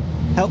Yeah. or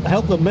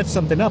help them lift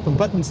something up and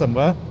put them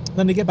somewhere.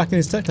 Then he'd get back in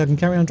his tuk-tuk and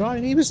carry on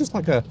driving. He was just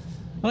like he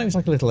was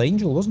like a little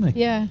angel, wasn't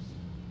he? yeah.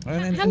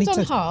 And Hands he on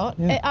said- heart,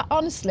 yeah.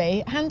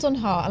 honestly, hands on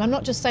heart, and I'm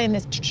not just saying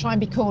this to try and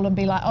be cool and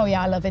be like, oh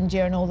yeah, I love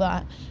India and all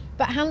that,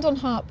 but hand on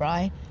heart,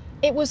 Bri,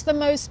 it was the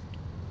most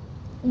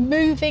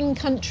moving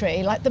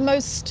country, like the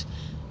most,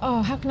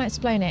 how can I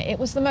explain it? It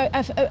was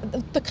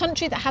the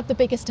country that had the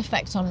biggest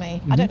effect on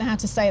me. I don't know how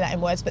to say that in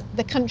words, but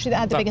the country that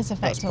had the biggest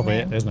Mm-hmm. That's effect on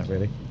probably me. it, isn't it,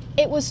 really?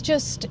 It was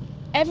just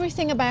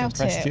everything about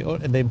Impressed it. you, or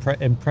the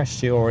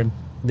impressed you, or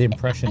the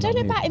impression I don't know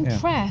on you? about Yeah.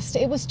 impressed.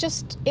 It was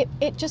just, it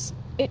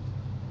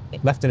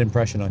Left an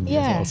impression on you,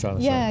 is what I was trying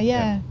to say.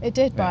 yeah, it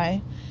did, Yeah.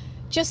 Bri.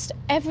 Just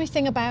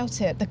everything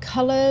about it, the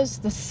colours,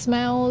 the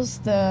smells,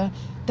 the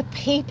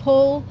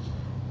people,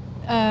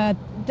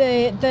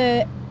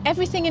 the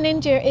everything in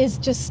India is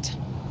just,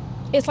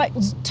 it's like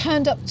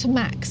turned up to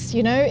max,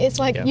 you know? It's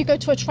like Yeah. you go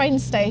to a train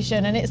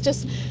station and it's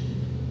just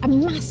a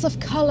mass of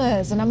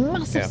colours and a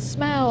mass of Yeah.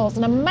 smells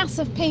and a mass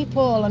of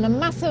people and a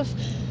massive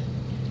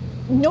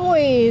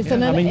noise Yeah,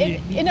 and I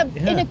mean, in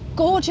a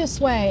gorgeous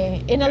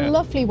way, in Yeah. a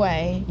lovely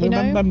way, you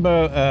know?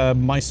 Remember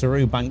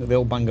Mysuru, the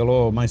old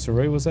Bangalore,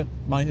 Mysuru, was it?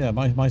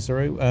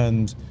 Mysuru,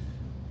 and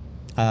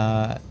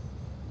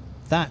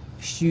that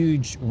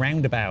huge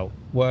roundabout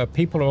where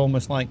people are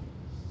almost like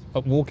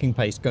at walking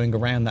pace going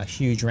around that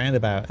huge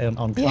roundabout on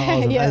cars. Yeah,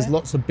 and yeah. There's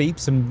lots of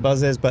beeps and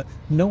buzzes, but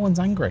no one's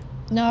angry.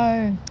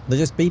 No. They're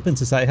just beeping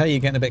to say, hey, you're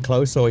getting a bit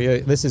close, or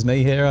this is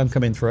me here, I'm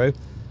coming through.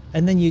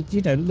 And then you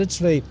know,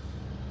 literally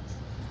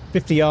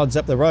 50 yards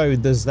up the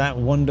road, there's that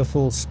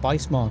wonderful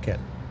spice market.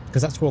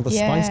 Because that's where all the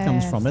spice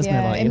comes from, isn't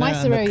yeah. it? Like, In you know, and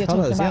Mysuru the you're talking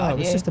colours, about, yeah, aren't it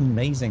was you? just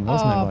amazing,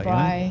 wasn't it? Oh, Like, you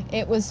know? Bri.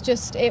 It was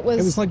It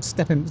was like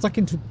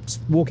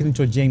walking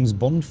into a James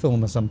Bond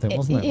film or something,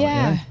 wasn't it? Like,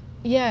 Yeah. you know?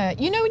 Yeah.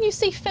 You know, when you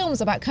see films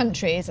about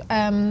countries,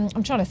 I'm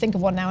trying to think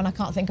of one now and I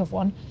can't think of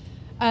one,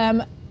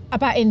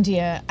 about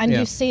India, and Yeah.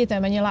 you see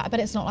them and you're like, I bet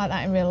it's not like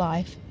that in real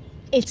life.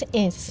 It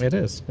is. It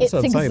is. It's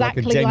what I'm saying,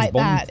 exactly like a James like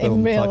Bond that in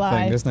film real type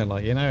life. thing, isn't it?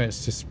 Like, you know,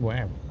 it's just,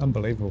 wow,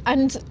 unbelievable.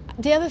 And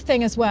the other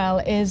thing as well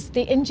is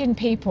the Indian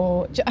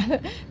people.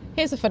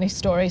 Here's a funny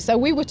story. So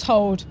we were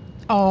told,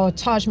 oh,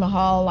 Taj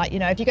Mahal, like, you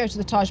know, if you go to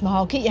the Taj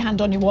Mahal, keep your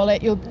hand on your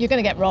wallet, you're going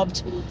to get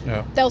robbed.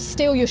 Yeah. They'll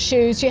steal your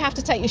shoes. You have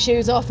to take your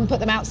shoes off and put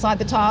them outside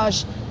the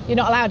Taj. You're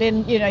not allowed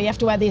in, you know, you have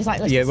to wear these like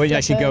little Yeah, when you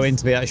actually go slippers.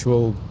 into the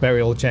actual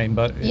burial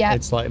chamber, Yeah.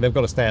 it's like they've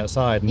got to stay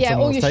outside. And Yeah,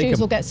 someone all will your take shoes them.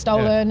 will get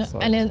stolen, Yeah, it's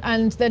like-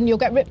 and then you'll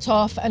get ripped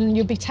off, and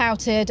you'll be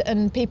touted,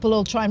 and people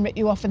will try and rip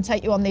you off and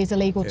take you on these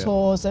illegal Yeah.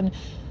 tours, and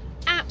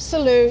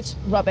absolute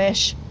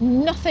rubbish.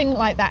 Nothing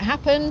like that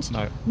happened.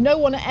 No. No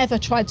one ever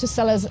tried to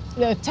sell us,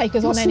 take us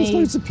on There was any.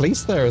 loads of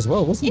police there as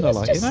well, wasn't It there? was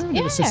Like, just- you know,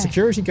 there was yeah. just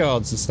security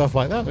guards and stuff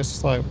like that. It's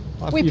just like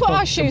We you put felt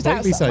our shoes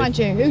completely outside, safe. mind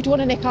you. Who'd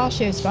want to nick our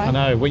shoes, right? I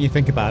know, when you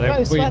think about it.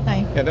 Gross, weren't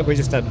they? Yeah, we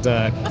just had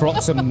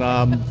Crocs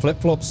and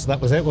flip-flops. That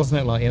was it,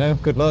 wasn't it? Like, you know,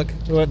 good luck.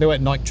 They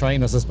weren't Nike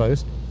trainers, I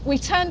suppose. We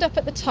turned up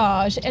at the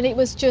Taj, and it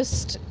was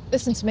just,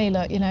 listen to me,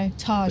 look, you know,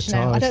 Taj The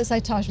now. I Taj. don't say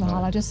Taj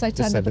Mahal, No, I just say Just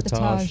turned said up the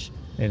at the Taj.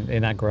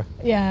 in Agra.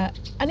 Yeah,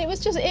 and it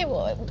was just,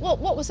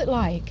 what was it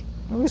like?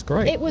 It was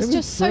great. It was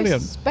just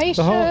brilliant. so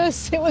The whole-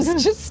 spacious. It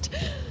was just,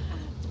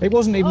 It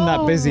wasn't even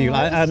that busy. Oh,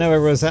 I know it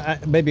was.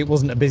 Maybe it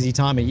wasn't a busy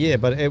time of year,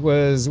 but it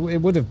was. It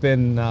would have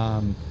been.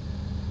 I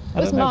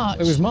was don't know. March.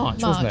 It was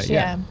March, wasn't March, it?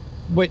 yeah.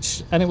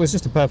 Which, and it was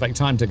just a perfect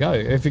time to go.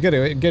 If you go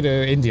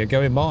to India,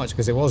 go in March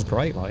because it was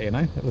great. Like, you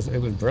know, it was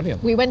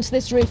brilliant. we went to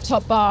this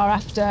rooftop bar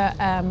after,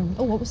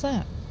 what was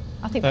that?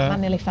 I think that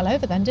man nearly fell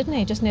over then, didn't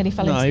he? Just nearly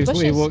fell No, into he the was,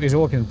 bushes. he was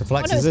walking the flexes. Oh,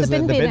 no, it's the isn't it?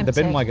 bin being the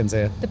bin empty. wagons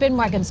here. The bin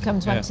wagons come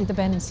to Yeah. empty the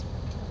bins.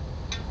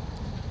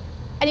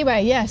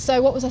 Anyway, yeah,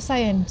 so what was I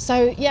saying?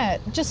 So, yeah,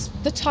 just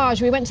the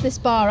Taj. We went to this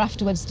bar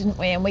afterwards, didn't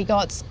we? And we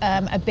got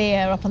a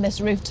beer up on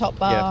this rooftop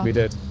bar. Yeah, we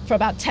did. For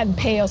about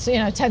 10p or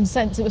so, 10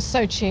 cents. It was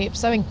so cheap,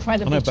 so I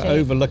incredibly know, cheap. but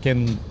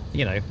overlooking,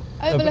 you know,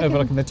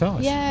 overlooking the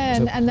Taj. Yeah, It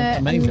was and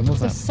amazing, and the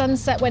wasn't it?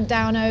 sunset went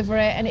down over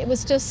it, and it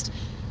was just,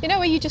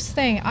 where you just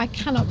think, I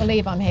cannot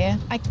believe I'm here.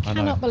 I know.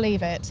 cannot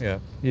believe it. Yeah,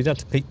 you'd have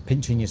to keep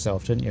pinching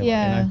yourself, didn't you?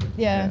 Yeah, You know?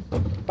 yeah.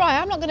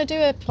 Brian, I'm not going to do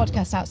a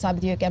podcast outside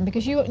with you again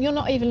because you're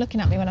not even looking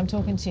at me when I'm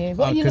talking to you.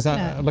 What are you Because looking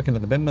at? I'm looking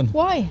at the binman.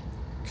 Why?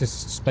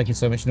 Because it's making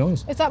so much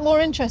noise. Is that more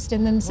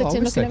interesting than sitting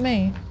obviously. looking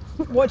at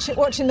me?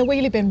 Watching the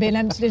wheelie bin being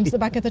emptied into the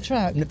back of the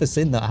truck? I've never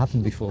seen that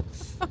happen before.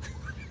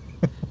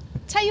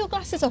 Take your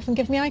glasses off and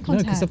give me eye No,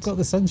 contact. because I've got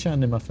the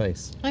sunshine in my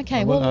face.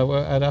 Okay,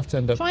 I'd have to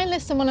end up. Try and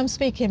listen when I'm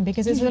speaking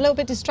because it's a little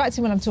bit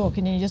distracting when I'm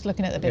talking and you're just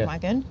looking at the bin Yeah.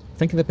 wagon.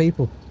 Think of the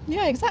people.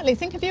 Yeah, exactly.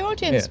 Think of your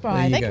audience, Yeah, there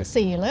Brian. you They go. can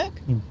see you, look.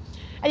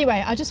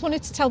 Anyway, I just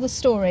wanted to tell the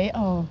story.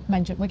 Oh,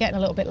 mention, we're getting a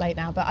little bit late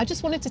now, but I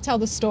just wanted to tell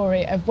the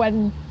story of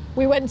when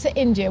we went to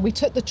India. We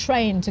took the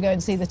train to go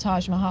and see the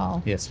Taj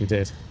Mahal. Yes, we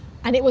did.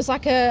 And it was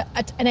like an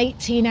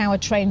 18-hour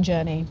train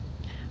journey.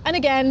 And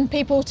again,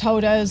 people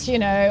told us, you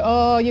know,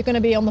 oh, you're going to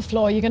be on the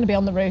floor, you're going to be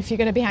on the roof, you're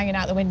going to be hanging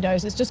out the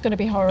windows, it's just going to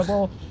be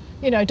horrible.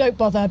 You know, don't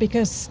bother,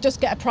 because just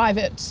get a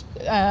private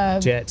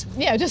Jet.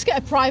 Yeah, just get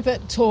a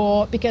private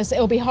tour, because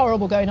it'll be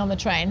horrible going on the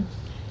train.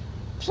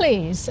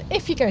 Please,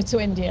 if you go to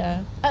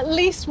India, at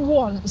least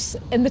once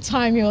in the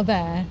time you're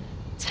there,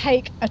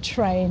 take a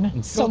train Got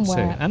to.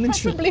 somewhere, And then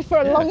preferably for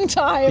a long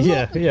time.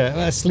 Yeah,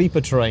 a sleeper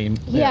train.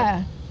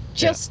 Yeah,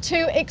 just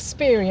to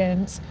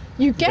experience.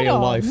 You get Real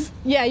on. life.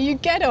 Yeah, you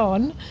get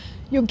on.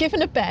 You're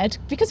given a bed,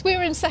 because we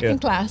were in second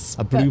class.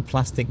 A blue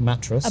plastic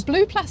mattress. A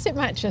blue plastic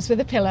mattress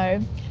with a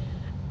pillow.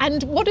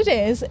 And what it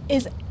is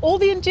all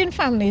the Indian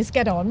families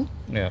get on,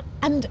 Yeah.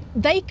 and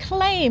they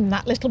claim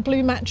that little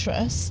blue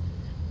mattress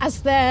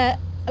as their,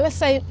 let's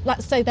say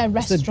their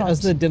restaurant. As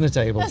the dinner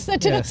table. That's the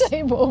dinner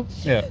table.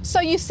 Yeah. So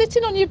you're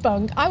sitting on your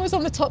bunk. I was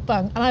on the top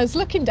bunk and I was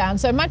looking down.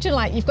 So imagine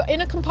like you've got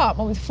in a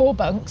compartment with 4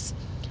 bunks.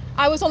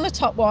 I was on the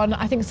top one.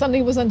 I think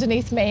somebody was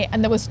underneath me,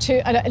 and there was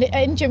an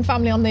Indian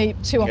family on the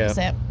 2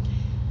 opposite.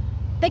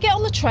 They get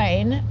on the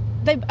train.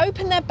 They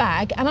open their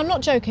bag, and I'm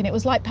not joking. It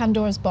was like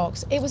Pandora's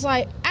box. It was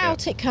like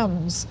out it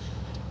comes.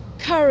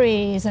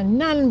 Curries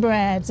and naan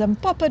breads and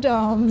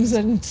papadoms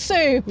and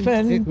soup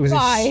and It was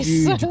rice.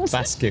 a huge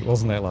basket,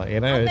 wasn't it? Like, you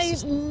know. And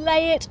it's they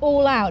lay it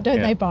all out,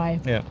 don't they, Bri?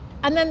 Yeah.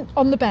 And then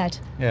on the bed.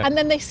 Yeah. And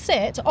then they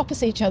sit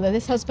opposite each other,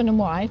 this husband and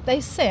wife. They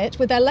sit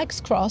with their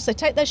legs crossed. They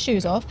take their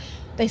shoes off.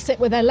 They sit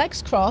with their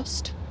legs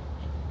crossed,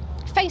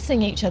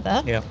 facing each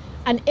other. Yeah.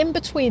 And in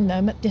between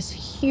them, this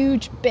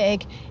huge,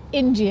 big,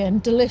 Indian,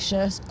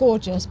 delicious,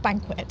 gorgeous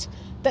banquet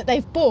that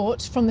they've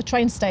bought from the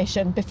train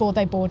station before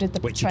they boarded the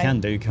Which train. you can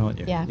do, can't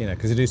you? Yeah. You know,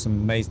 because they do some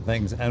amazing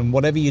things. And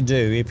whatever you do,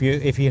 if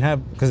you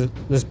have, because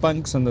there's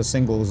bunks and there's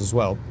singles as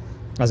well,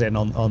 as in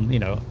on you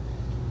know,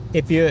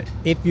 if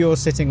you're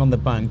sitting on the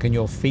bunk and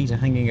your feet are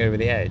hanging over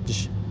the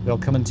edge, they'll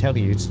come and tell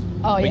you to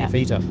put your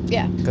feet up.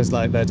 Yeah. Because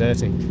like they're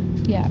dirty.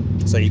 Yeah.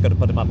 So you've got to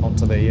put them up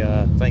onto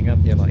the thing up.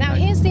 You're like, Now,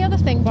 no. here's the other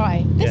thing,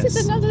 Bri. This is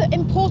Yes. another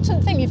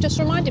important thing you've just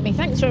reminded me.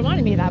 Thanks for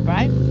reminding me of that,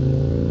 Bri.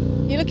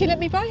 You looking at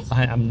me, Bri?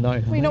 I am no.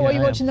 You know what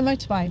you're watching the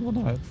motorbike? Well,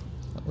 no,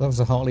 that was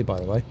a Harley, by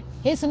the way.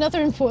 Here's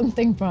another important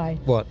thing, Bri.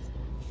 What?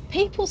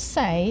 People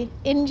say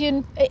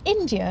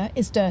India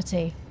is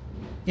dirty.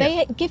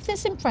 They give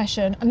this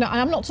impression, and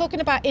I'm not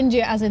talking about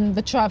India as in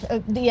the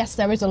travel. Yes,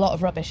 there is a lot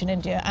of rubbish in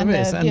India, and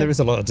There is, and there is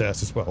a lot of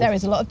dirt as well. there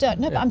is a lot of dirt.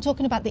 No, but I'm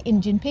talking about the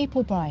Indian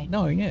people, Bri.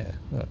 No, yeah.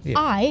 Yeah.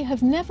 I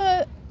have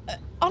never,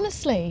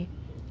 honestly,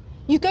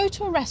 you go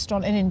to a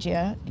restaurant in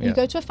India, you Yeah.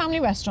 go to a family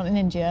restaurant in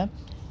India,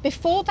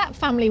 before that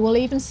family will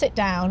even sit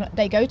down,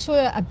 they go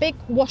to a big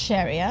wash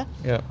area,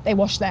 Yeah. they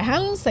wash their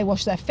hands, they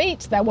wash their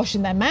feet, they're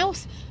washing their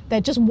mouth, they're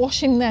just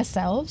washing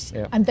themselves,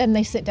 Yeah. and then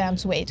they sit down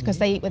to eat because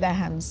they eat with their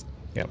hands.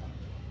 Yeah.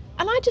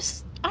 And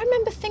I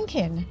remember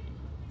thinking,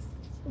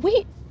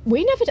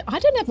 I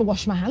don't ever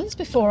wash my hands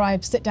before I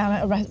sit down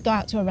at go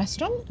out to a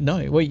restaurant.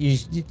 No, well, you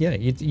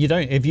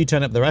don't. If you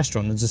turn up the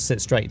restaurant and just sit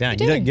straight down,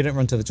 You you don't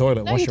run to the toilet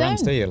and No, wash you your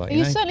hands, don't. do you? Like, you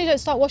you know? certainly don't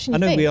start washing I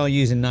your know feet. we are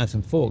using knives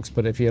and forks,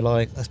 but if you're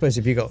like, I suppose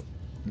if you got,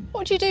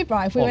 What do you do,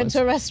 Bri, if we went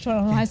to a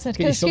restaurant and I said,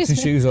 Get your socks and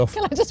 "Excuse me, shoes off."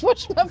 Can I just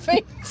wash my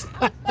feet?"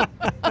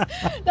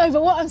 No,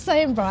 but what I'm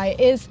saying, Bri,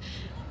 is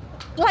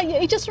like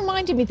it just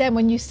reminded me then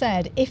when you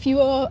said if you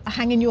are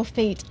hanging your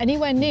feet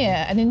anywhere near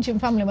an Indian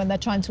family when they're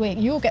trying to eat,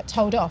 you'll get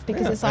told off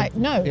because it's like,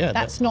 no, yeah,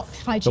 that's not the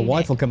hygienic.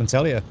 wife will come and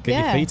tell you, get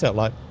Yeah. your feet up.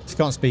 Like, she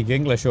can't speak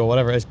English or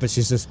whatever it is, but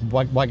she's just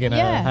wagging her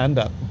Yeah. hand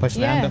up,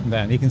 pushing her hand Yeah. up and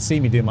down. You can see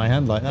me do my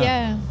hand like that.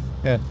 Yeah.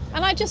 Yeah.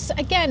 And I just,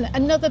 again,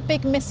 another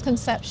big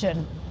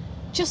misconception.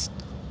 Just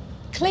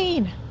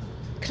clean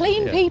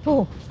Yeah.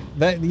 people.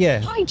 Yeah.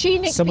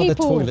 Hygienic Some of the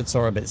people. toilets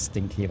are a bit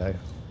stinky though.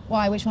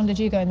 Why? Which one did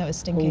you go in that was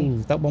stinky?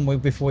 Ooh, that one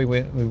before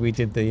we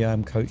did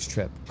the coach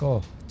trip.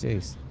 God,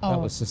 jeez, Oh.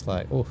 that was just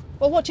like, oh.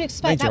 Well, what do you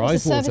expect? Made That your was a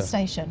eyes water. service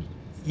station.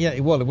 Yeah,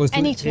 well, it was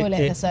Any toilet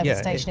at a service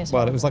station is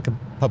well, it was like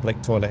horrible. a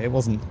public toilet. It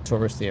wasn't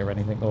touristy or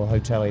anything, or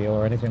hotel-y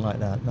or anything like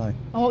that. No. And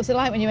what was it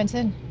like when you went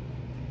in?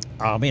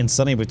 Me and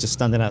Sonny were just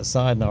standing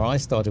outside, and our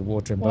eyes started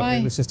watering. But Why?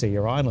 it was just a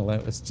urinal.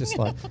 It was just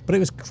like, but it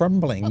was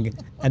crumbling,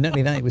 and not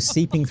only that, it was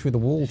seeping through the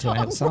wall to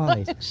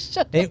outside. Right,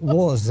 shut It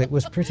was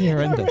pretty You're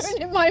horrendous.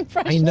 ruining my I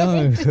impression.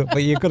 know,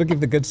 but you've got to give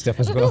the good stuff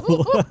as well.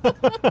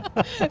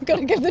 I've got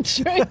to give the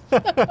truth.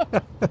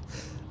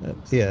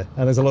 Yeah,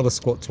 and there's a lot of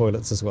squat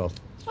toilets as well.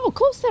 Oh, of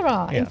course there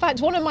are. Yeah. In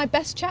fact, one of my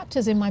best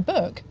chapters in my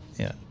book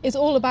Yeah. is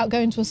all about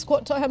going to a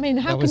squat toilet. I mean,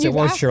 how That can was, you? it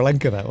was how- Sri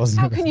Lanka, that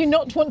wasn't How it? can you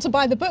not want to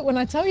buy the book when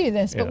I tell you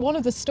this? But Yeah. one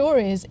of the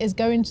stories is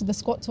going to the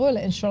squat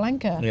toilet in Sri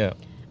Lanka. Yeah.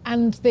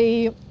 And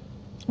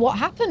what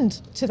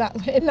happened to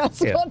that in that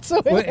squat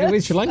toilet. Well, I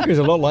mean, Sri Lanka is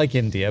a lot like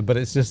India, but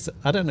it's just,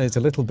 I don't know, it's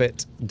a little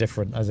bit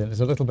different, as in it's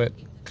a little bit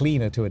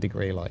cleaner to a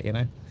degree, like, you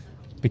know,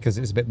 because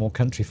it's a bit more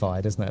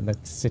countrified, isn't it? And the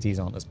cities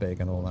aren't as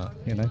big and all that,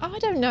 you know. I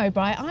don't know,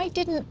 Bri. I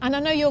didn't, and I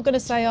know you're going to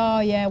say, oh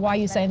yeah, why are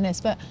you saying this?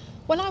 But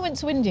when I went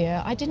to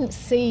India, I didn't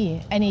see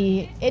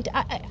any.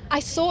 I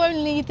saw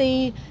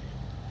only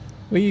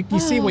Well, you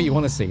see what you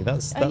want to see.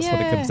 That's what it comes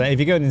yeah. down. If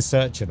you're going in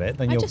search of it,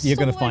 then I you're just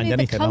going to saw find only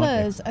anything, the aren't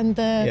colours and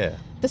Yeah.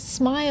 the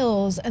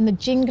smiles and the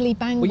jingly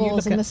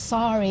bangles and at- the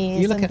saris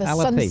you look and at the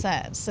Alapi.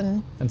 sunsets and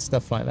you? And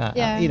stuff like that.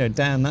 Yeah. You know,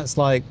 Dan, that's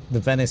like the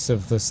Venice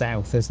of the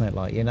South, isn't it?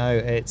 Like, you know,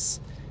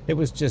 it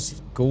was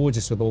just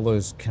gorgeous with all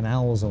those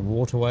canals and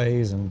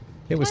waterways, and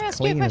it was I ask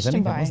you a clean as question,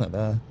 anything, Brian? wasn't it?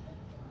 There.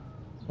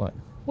 What?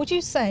 Would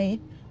you say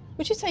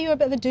you're a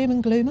bit of a doom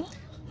and gloomer?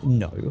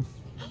 No.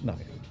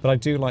 But I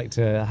do like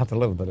to have a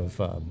little bit of,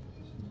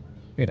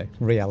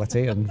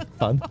 reality and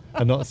fun,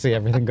 and not see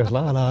everything goes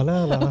la la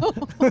la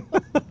la.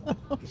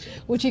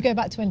 would you go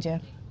back to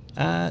India?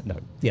 No.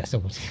 Yes, I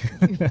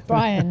would.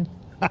 Brian,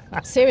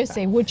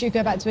 seriously, would you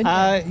go back to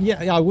India?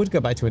 Yeah, I would go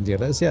back to India,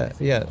 Liz.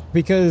 Yeah.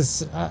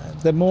 Because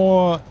the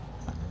more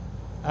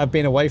I've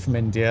been away from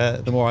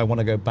India, the more I want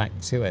to go back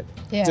to it.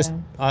 Yeah. Just,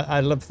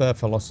 I love their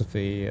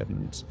philosophy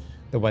and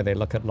the way they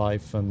look at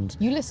life, and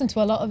You listen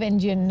to a lot of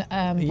Indian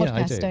yeah, I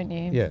podcasts, do. don't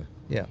you?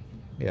 Yeah.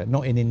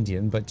 Not in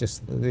Indian, but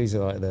just these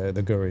are like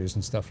the gurus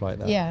and stuff like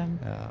that. Yeah.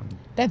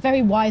 They're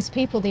very wise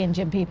people, the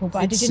Indian people,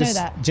 Brian. Did It's you know just-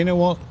 that? Do you know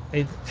what?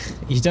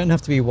 You don't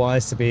have to be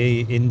wise to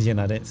be Indian,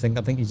 I don't think.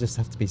 I think you just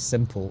have to be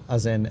simple,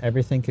 as in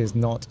everything is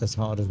not as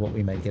hard as what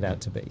we make it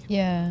out to be.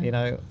 Yeah. You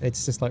know,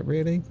 it's just like,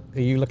 really?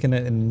 Are you looking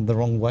at it in the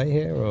wrong way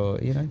here? Or,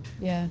 you know,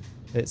 Yeah.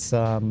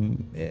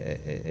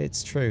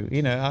 it's true.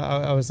 You know,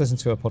 I was listening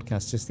to a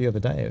podcast just the other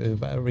day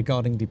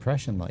regarding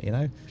depression, like, you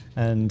know,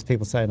 and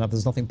people saying, oh,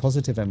 there's nothing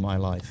positive in my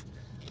life.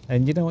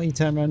 And you know what he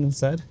turned around and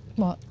said?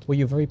 What? Well,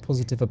 you're very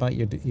positive about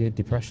your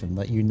depression,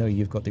 that you know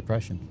you've got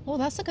depression. Well,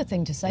 that's a good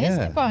thing to say, isn't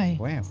it, Brian?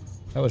 Wow.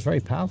 That was very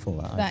powerful,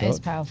 I That is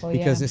thought. powerful,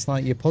 Because yeah. it's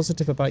like you're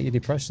positive about your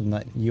depression,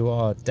 that you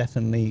are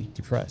definitely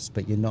depressed,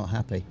 but you're not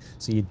happy.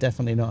 So you're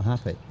definitely not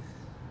happy.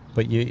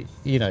 But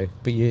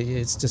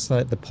it's just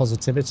like the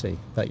positivity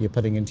that you're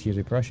putting into your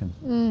depression.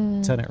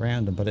 Turn it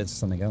around and put it into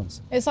something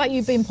else. It's like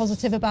you've been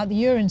positive about the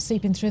urine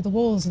seeping through the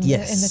walls in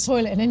the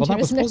toilet in India, Well, that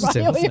was isn't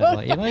positive, it? Right? wasn't it?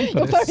 Like, you know, You're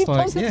but very it's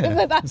like, positive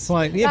yeah, that it's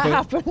like, yeah,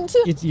 that but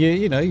happened.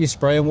 you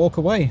spray and walk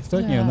away,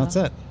 don't you? And Yeah. that's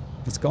it.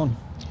 It's gone.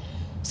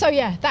 So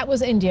yeah, that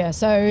was India.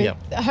 So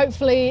Yeah.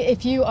 hopefully,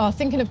 if you are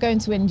thinking of going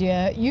to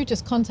India, you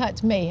just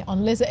contact me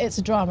on Liz at It's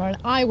a Drama, and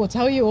I will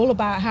tell you all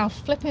about how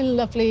flipping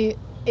lovely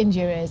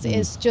India is.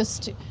 It's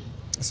just,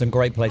 Some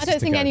great I places don't to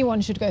think go.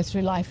 anyone should go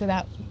through life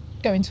without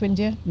going to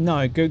India.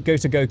 No, go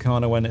to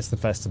Gokana when it's the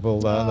festival,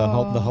 the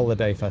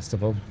holiday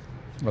festival,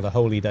 or the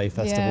Holy Day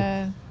festival.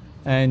 Yeah.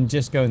 And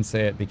just go and see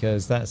it,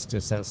 because that's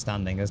just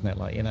outstanding, isn't it?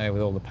 Like, you know,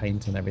 with all the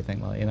paint and everything,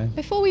 like, you know.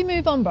 Before we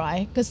move on,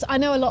 Bri, because I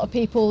know a lot of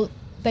people,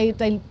 they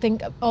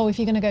think, oh, if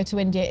you're going to go to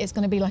India, it's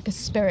going to be like a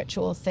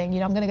spiritual thing. You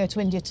know, I'm going to go to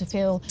India to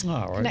feel Oh,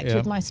 right, connect yeah.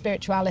 with my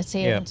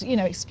spirituality Yeah. and, you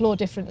know, explore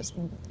different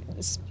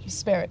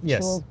spiritual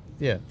Yes.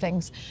 Yeah.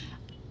 things.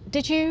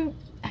 Did you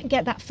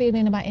get that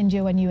feeling about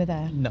India when you were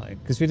there? No,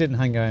 because we didn't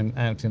hang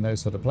out in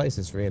those sort of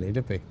places, really,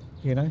 did we?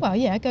 You know. Well,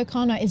 yeah,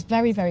 Gokana is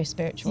very, very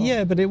spiritual.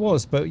 Yeah, but it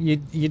was. But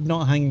you're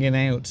not hanging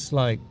out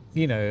like,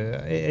 you know.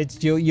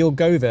 You'll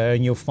go there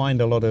and you'll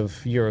find a lot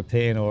of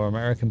European or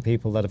American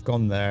people that have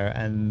gone there,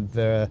 and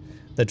they're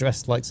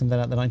dressed like something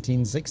like the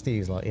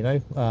 1960s, like, you know,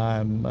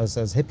 as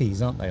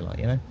hippies, aren't they? Like,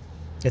 you know,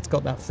 it's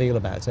got that feel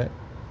about it.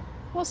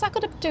 What's that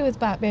got to do with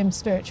about being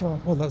spiritual?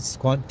 Well, that's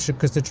quite true,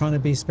 because they're trying to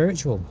be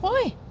spiritual,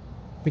 Why?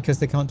 because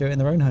they can't do it in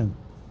their own home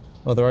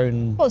or their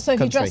own Well, so if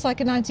you country. dress like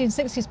a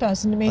 1960s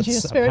person, it means you're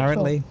That's spiritual.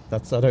 apparently, I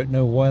don't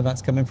know where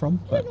that's coming from,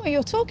 I but don't know what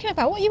you're talking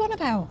about. What are you on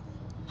about?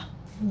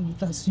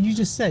 that's, you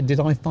just said, did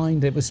I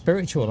find it was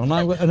spiritual? And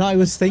I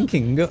was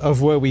thinking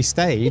of where we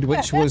stayed,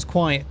 which was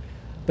quite.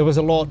 There was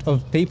a lot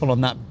of people on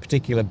that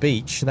particular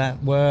beach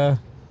that were.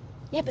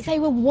 Yeah, but they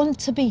were want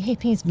to be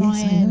hippies, Yes,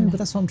 Brian. I know, but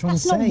that's what I'm trying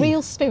That's to say. not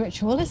real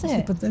spiritual, is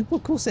it? But well,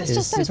 of course it It's is.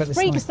 just those but it's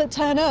freaks like- that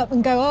turn up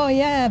and go, oh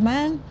yeah,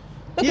 man.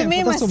 Look Yeah, at me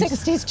in but my that's what I'm-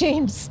 60s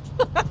jeans.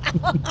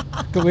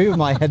 Got me with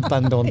my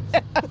headband on.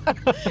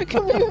 Look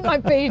at me with my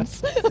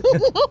beads.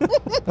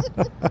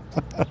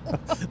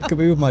 Got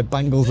me with my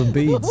bangles and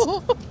beads.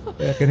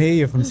 Yeah, I can hear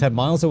you from 10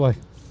 miles away.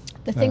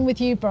 The thing with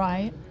you,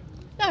 Bri.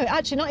 No,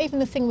 actually, not even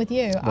the thing with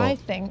you. I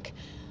think.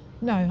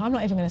 No, I'm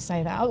not even going to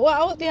say that.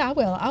 Well, yeah, I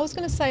will. I was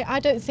going to say, I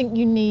don't think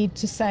you need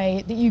to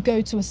say that you go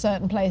to a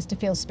certain place to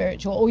feel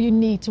spiritual, or you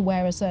need to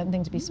wear a certain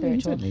thing to be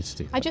spiritual. don't need to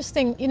do I that. just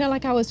think, you know,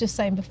 like I was just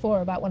saying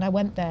before about when I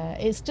went there,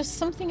 it's just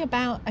something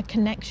about a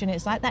connection.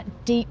 It's like that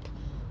deep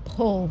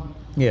pull.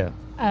 Yeah.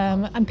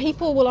 And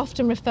people will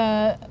often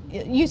refer,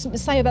 you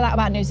say about that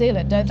about New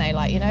Zealand, don't they?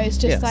 Like, you know, it's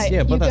just Yes, like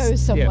yeah, but you that's- go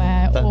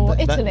somewhere, yeah, or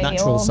that Italy,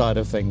 natural or side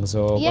of things,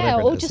 or yeah,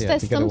 whatever or it is, just yeah,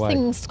 there's to get away.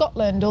 something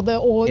Scotland, or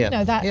Yeah, you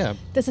know that yeah.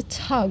 there's a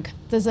tug,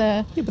 there's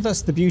a Yeah, but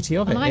that's the beauty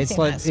of it. And I it's think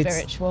like that's it's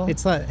spiritual.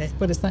 It's like,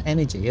 but it's that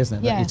energy, isn't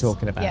it, that Yes, you're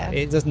talking about? yeah.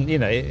 It doesn't, you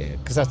know,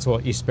 because that's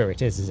what your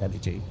spirit is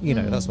energy. You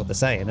know, that's what they're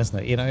saying, isn't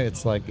it? You know,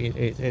 it's like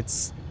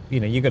it's,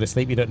 you know, you go to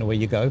sleep, you don't know where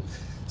you go,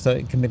 so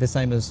it can be the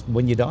same as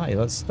when you die.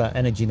 That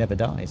energy never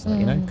dies, like,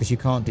 you know, because you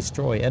can't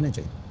destroy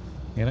energy.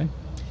 You know.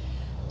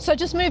 So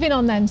just moving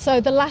on then. So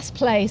the last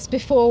place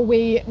before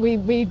we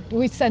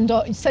send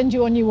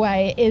you on your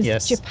way is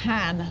Yes.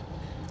 Japan.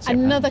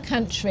 another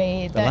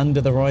country The that land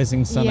of the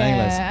rising sun,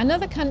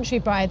 another country,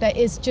 Bri, that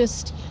is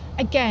just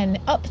again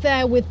up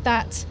there with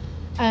that.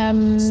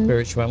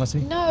 Spirituality.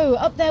 No,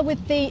 up there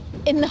with the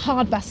in the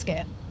hard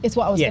basket is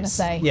what I was going to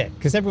say. Yeah,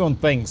 because everyone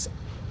thinks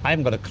I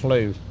haven't got a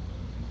clue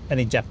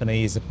any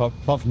Japanese apart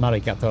from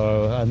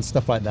arigato and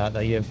stuff like that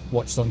you've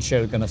watched on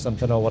Shogun or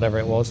something or whatever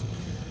it was.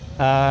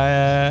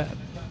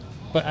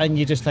 And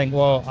you just think,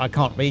 well, I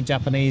can't read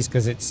Japanese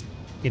because it's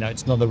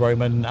not the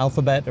Roman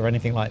alphabet or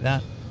anything like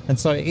that, and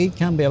so it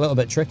can be a little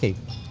bit tricky.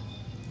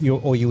 You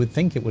would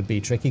think it would be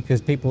tricky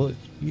because people,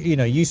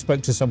 you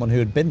spoke to someone who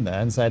had been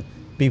there and said,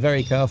 be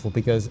very careful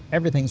because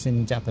everything's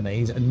in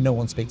Japanese and no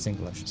one speaks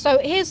English. So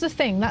here's the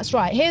thing, that's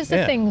right. Here's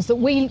the things that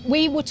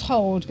we were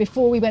told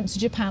before we went to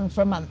Japan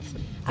for a month.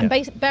 And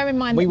bear in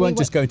mind we that won't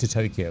just go to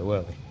Tokyo,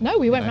 were we? No,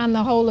 we went around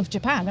the whole of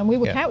Japan and we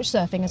were couch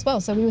surfing as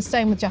well. So we were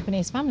staying with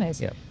Japanese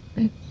families. Yeah.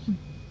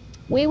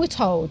 We were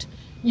told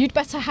you'd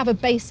better have a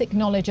basic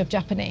knowledge of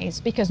Japanese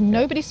because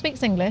nobody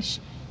speaks English,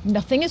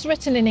 nothing is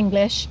written in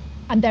English,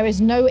 and there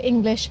is no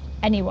English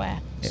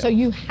anywhere. So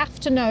you have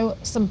to know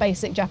some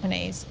basic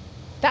Japanese.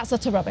 That's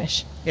utter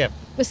rubbish. Yeah.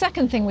 The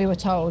second thing we were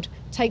told,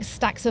 take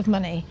stacks of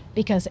money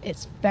because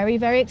it's very,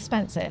 very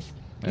expensive.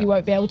 You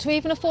won't be able to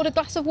even afford a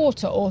glass of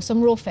water or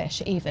some raw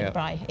fish even,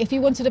 Bri. If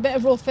you wanted a bit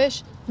of raw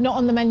fish, not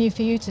on the menu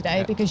for you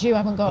today because you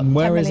haven't got And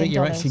where $10 is it million.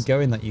 you're actually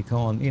going that you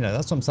can't,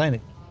 that's what I'm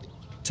saying.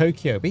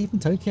 Tokyo, but even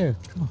Tokyo,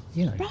 come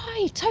on,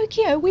 Right,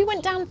 Tokyo. We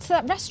went down to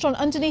that restaurant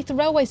underneath the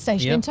railway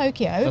station in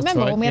Tokyo. That's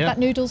Remember right, when we had that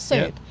noodle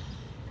soup? Yeah.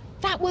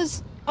 That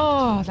was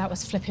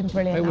flipping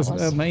brilliant. It was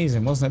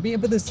amazing, wasn't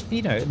it? But there's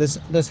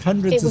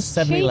hundreds of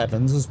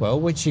 7-Elevens as well,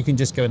 which you can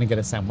just go in and get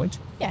a sandwich.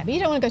 Yeah, but you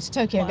don't want to go to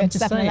Tokyo and go to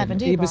 7-Eleven,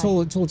 do you? But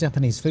it's all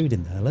Japanese food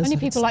in there, Liz. Only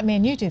people like me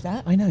and you do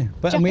that. I know.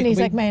 But Japanese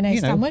egg mayonnaise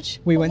sandwich.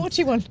 What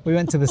do you want? We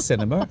went to the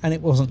cinema and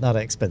it wasn't that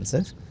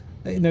expensive.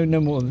 No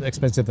more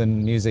expensive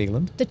than New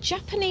Zealand. The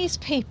Japanese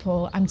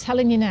people, I'm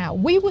telling you now,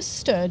 we were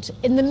stood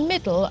in the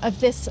middle of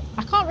this,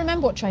 I can't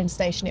remember what train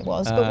station it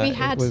was, but we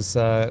had...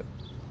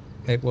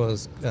 It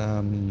was,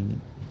 what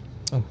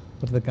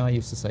did the guy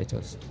used to say to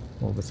us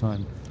all the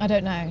time? I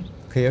don't know.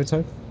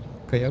 Kyoto?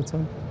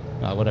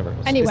 Whatever it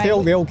was. Anyway.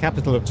 It's the old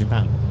capital of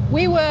Japan.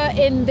 We were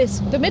in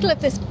the middle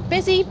of this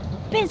busy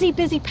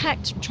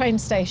packed train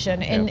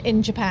station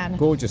in Japan.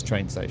 Gorgeous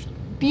train station.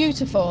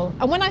 Beautiful.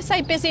 And when I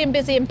say busy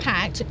and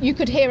packed, you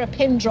could hear a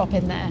pin drop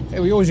in there.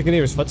 All you could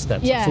hear is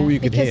footsteps. Yeah, that's all you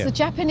could because hear. the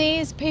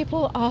Japanese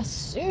people are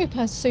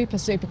super, super,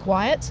 super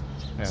quiet,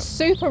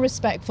 super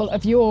respectful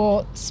of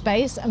your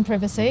space and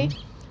privacy.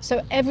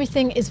 So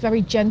everything is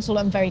very gentle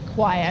and very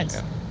quiet.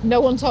 Yeah.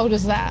 No one told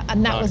us that,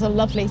 and that was a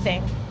lovely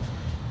thing.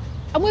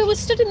 And we were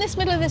stood in this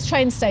middle of this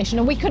train station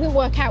and we couldn't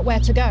work out where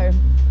to go.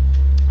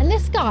 And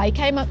this guy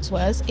came up to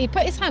us, he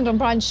put his hand on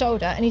Brian's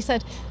shoulder and he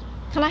said,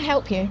 "Can I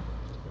help you?"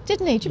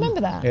 Didn't he? Do you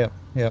remember that?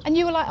 Yeah. And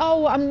you were like,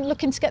 "Oh, I'm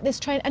looking to get this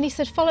train." And he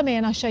said, "Follow me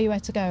and I'll show you where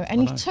to go."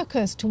 And he took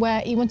us to where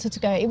he wanted to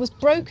go. It was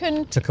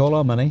broken. Took all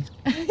our money.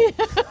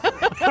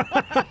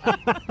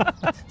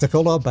 Took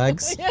all our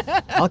bags.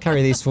 I'll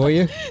carry these for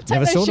you. Take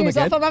Never those saw them shoes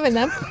again. off, I'm having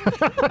them.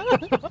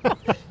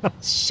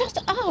 Shut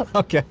up.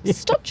 Okay.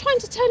 Stop trying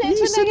to turn it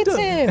into a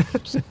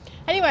negative.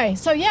 Anyway,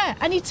 so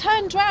and he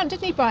turned round,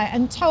 didn't he, Brian,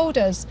 and told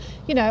us,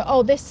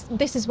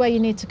 this is where you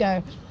need to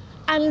go.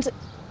 And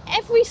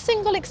every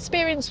single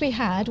experience we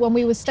had when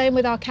we were staying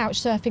with our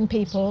couch surfing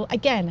people,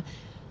 again,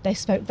 they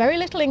spoke very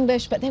little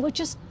English, but they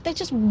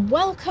just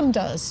welcomed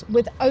us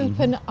with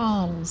open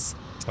arms.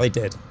 They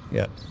did.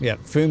 Yeah.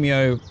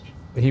 Fumio,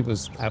 he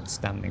was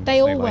outstanding.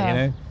 They all wasn't he?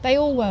 were. They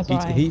all were,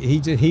 Brian.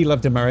 He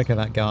loved America,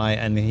 that guy,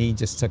 and he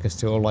just took us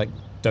to all like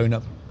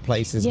donut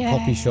places, and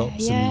coffee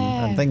shops,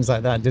 and things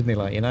like that, didn't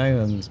he?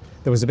 And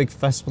there was a big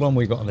festival on.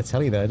 We got on the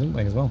telly there, didn't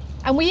we, as well?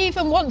 And we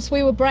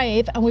were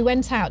brave, and we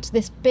went out to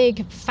this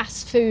big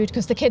fast food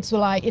because the kids were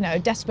like,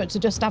 desperate to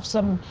just have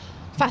some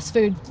fast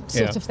food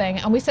sort of thing.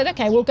 And we said,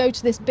 okay, we'll go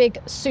to this big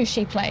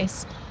sushi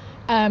place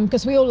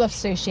because we all love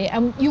sushi.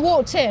 And you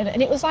walked in,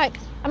 and it was like,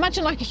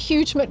 imagine like a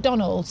huge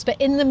McDonald's, but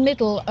in the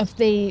middle of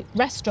the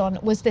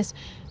restaurant was this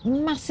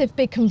massive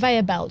big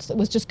conveyor belt that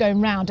was just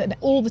going round, and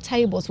all the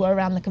tables were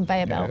around the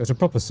conveyor belt. It was a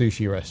proper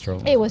sushi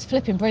restaurant. It was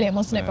flipping brilliant,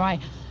 wasn't it, Brian?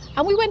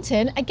 And we went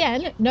in,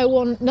 again,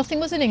 nothing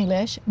was in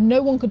English,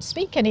 no one could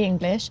speak any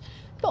English,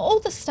 but all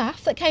the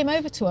staff that came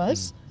over to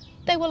us,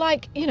 they were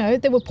like,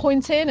 they were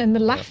pointing and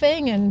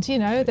laughing, and,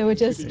 they were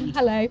just,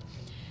 hello,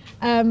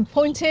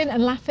 pointing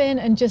and laughing,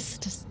 and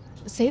just,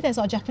 see, there's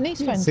our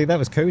Japanese friend. See, that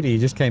was Cody. He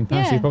just came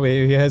past. Yeah. He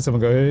probably heard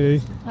someone go,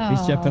 "Hey,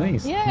 he's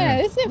Japanese." Yeah,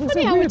 isn't it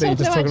funny how weird we're that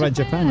you talking just talk about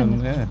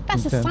Japan?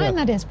 That's a turned sign, up.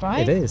 that is,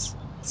 Brian. It is.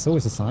 It's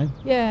always a sign.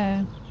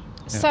 Yeah.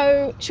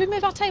 So, should we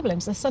move our table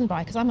into the sun,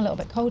 Brian? Because I'm a little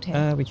bit cold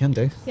here. We can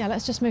do. Yeah,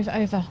 let's just move it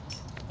over.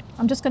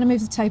 I'm just going to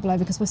move the table over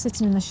because we're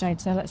sitting in the shade,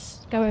 so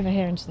let's go over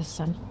here into the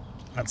sun.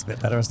 That's a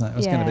bit better, isn't it? It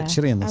was getting a Yeah, bit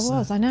chilly in this.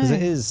 I know. Because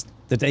it is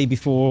the day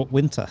before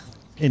winter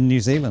in New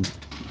Zealand.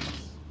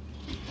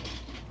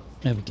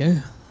 There we go.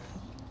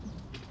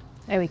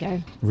 There we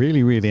go.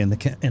 Really, really in a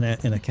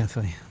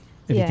cafe.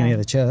 If you can Yeah. hear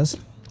the chairs.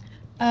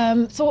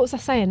 So what was I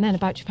saying then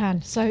about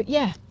Japan? So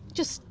yeah,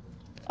 just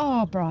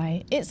Oh,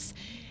 Bri, it's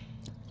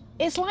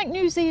like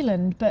New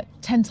Zealand, but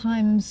 10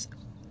 times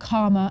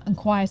calmer and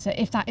quieter,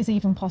 if that is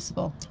even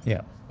possible.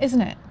 Yeah.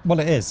 Isn't it? Well,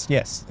 it is.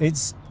 Yes,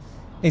 it's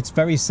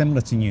very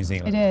similar to New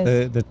Zealand.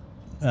 It is.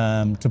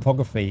 The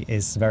topography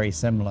is very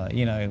similar.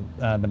 You know,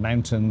 the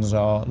mountains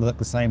look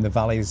the same. The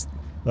valleys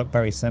look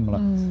very similar.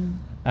 You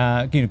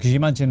know, because you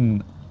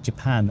imagine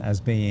Japan as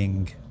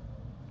being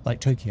like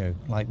Tokyo,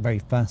 like very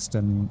fast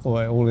and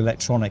all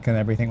electronic and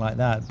everything like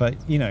that. But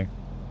you know,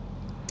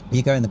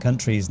 you go in the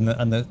countries and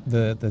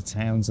the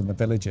towns and the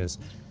villages,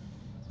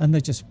 and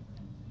they're just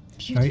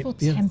beautiful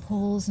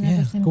temples and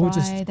everything,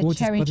 gorgeous, right? The gorgeous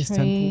cherry Buddhist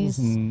trees, temples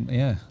and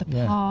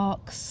the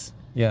parks.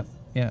 Yeah.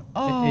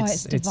 Oh,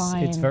 it's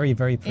divine. It's very,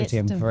 very pretty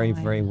and very,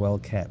 divine. very well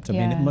kept. I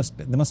mean,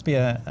 there must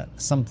be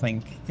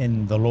something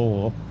in the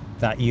law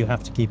that you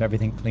have to keep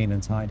everything clean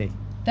and tidy.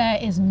 There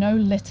is no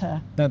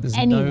litter. No, there's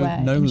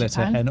anywhere no in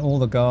litter, Japan. and all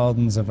the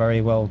gardens are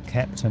very well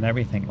kept and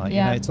everything. Like, you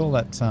know, it's all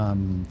that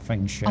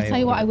feng shui. I'll tell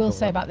you what I will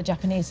say about the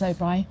Japanese though,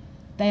 Bri.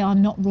 They are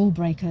not rule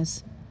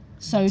breakers.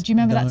 So do you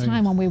remember that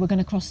time when we were going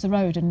to cross the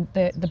road and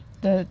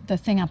the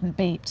thing hadn't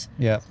beeped?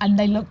 Yeah. And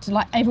they looked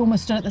like everyone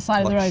was stood at the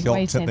side of the road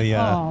waiting.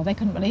 They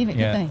couldn't believe it,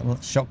 could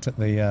they? Shocked at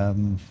the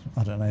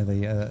I don't know,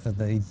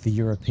 the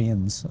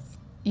Europeans.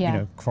 Yeah. You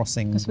know,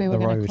 crossing the road. Because we were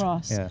going to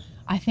cross. Yeah.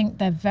 I think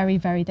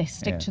they're they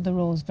stick to the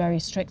rules very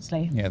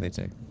strictly. Yeah, they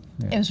do.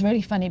 Yeah. It was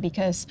really funny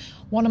because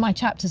one of my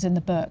chapters in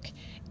the book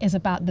is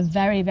about the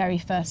very, very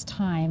first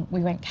time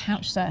we went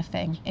couch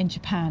surfing in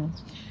Japan.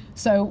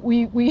 So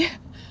we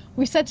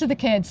said to the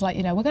kids, like,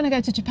 you know, we're going to go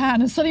to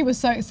Japan, and Sonny was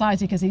so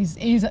excited because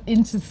he's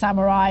into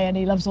samurai and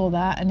he loves all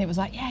that, and it was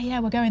like,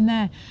 yeah, we're going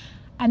there.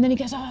 And then he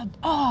goes,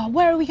 oh,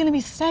 where are we going to be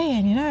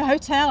staying? You know,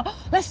 hotel.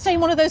 Let's stay in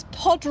one of those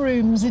pod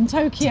rooms in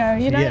Tokyo.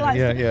 You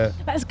know,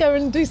 let's go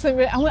and do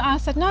something. And I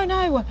said, no,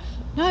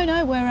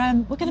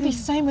 we're going to be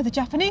staying with a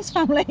Japanese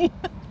family.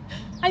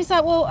 And he's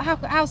like, well,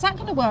 how's that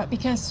going to work?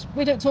 Because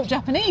we don't talk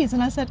Japanese.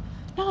 And I said,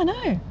 no, I know.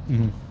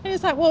 Mm-hmm. And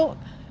he's like, well,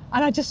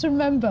 and I just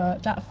remember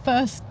that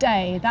first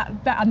day,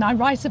 and I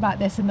write about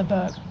this in the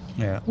book.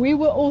 Yeah. We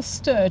were all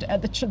stood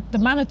at the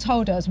man had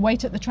told us,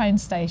 wait at the train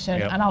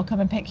station and I'll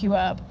come and pick you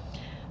up.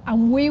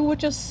 And we were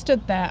just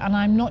stood there, and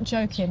I'm not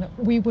joking,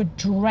 we were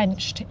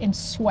drenched in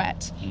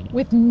sweat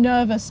with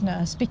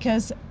nervousness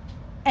because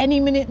any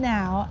minute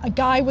now, a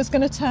guy was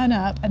going to turn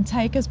up and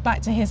take us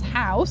back to his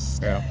house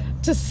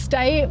to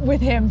stay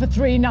with him for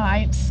 3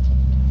 nights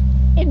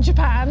in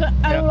Japan.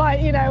 And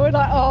like, you know, we're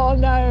like, oh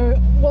no,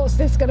 what's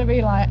this going to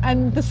be like?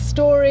 And the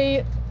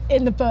story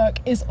in the book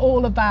is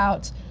all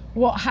about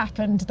what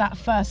happened that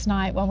first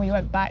night when we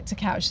went back to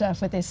couch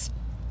surf with this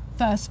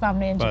first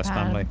family in Japan. First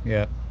family,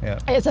 yeah.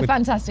 It's a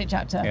fantastic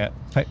chapter.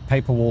 Yeah,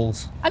 paper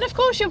walls. And of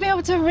course, you'll be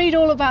able to read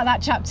all about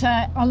that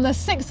chapter on the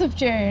 6th of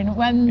June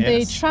when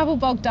the Travel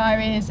Blog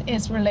Diaries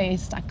is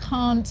released. I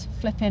can't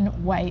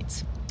flipping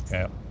wait.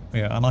 Yeah,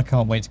 and I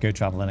can't wait to go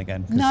travelling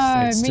again.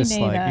 No, it's me just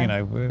neither. like, you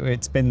know,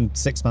 it's been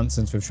 6 months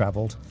since we've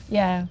travelled.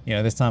 Yeah. You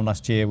know, this time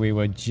last year we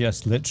were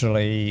just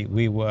literally,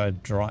 we were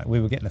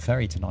getting a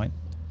ferry tonight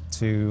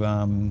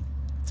to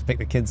pick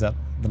the kids up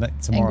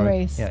tomorrow. In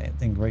Greece. Yeah,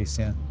 in Greece,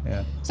 yeah.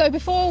 So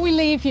before we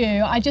leave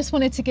you, I just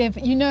wanted to give,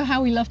 you know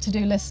how we love to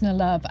do listener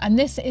love, and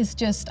this is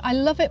just, I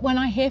love it when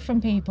I hear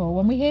from people,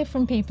 when we hear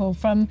from people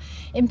from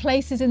in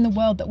places in the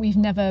world that we've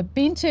never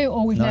been to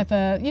or we've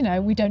never, you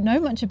know, we don't know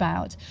much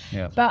about.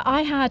 Yeah. But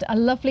I had a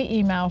lovely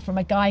email from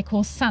a guy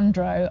called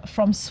Sandro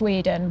from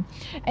Sweden.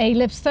 He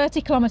lives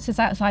 30 kilometres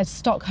outside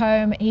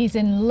Stockholm. He's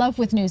in love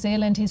with New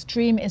Zealand. His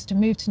dream is to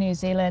move to New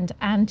Zealand,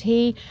 and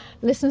he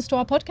listens to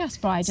our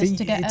podcast, Bri, just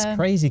to get it's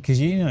crazy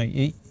because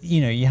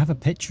you have a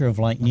picture of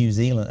like New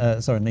Zealand.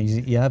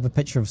 You have a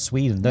picture of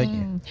Sweden, don't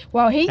you?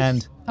 Well,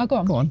 go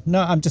on. Go on.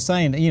 No, I'm just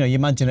saying. You know, you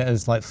imagine it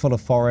as like full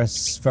of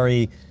forests,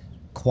 very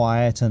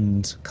quiet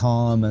and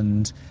calm,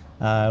 and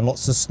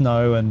lots of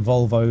snow and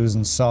Volvos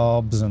and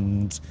Saabs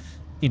and,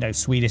 you know,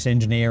 Swedish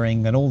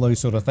engineering and all those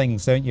sort of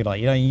things, don't you?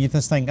 Like, you know, you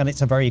just think, and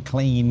it's a very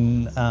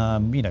clean,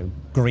 you know,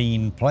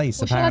 green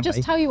place. Well, apparently. shall I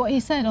just tell you what he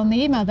said on the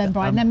email then,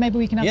 Bri, and then maybe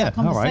we can have that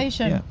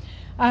conversation. All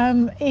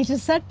right, He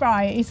just said,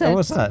 Bri, he said... Oh,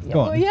 what's that?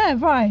 Go on. Well, yeah,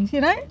 Bri, you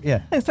know?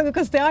 Yeah. So,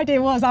 because the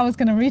idea was I was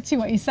going to read to you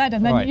what he said,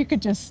 and then you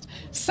could just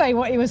say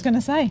what he was going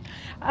to say.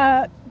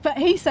 But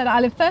he said,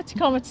 I live 30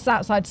 kilometres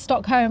outside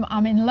Stockholm.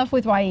 I'm in love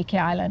with Waiheke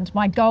Island.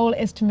 My goal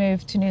is to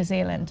move to New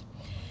Zealand.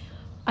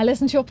 I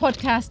listened to your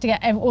podcast to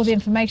get all the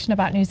information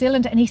about New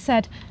Zealand, and he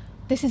said,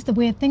 this is the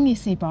weird thing you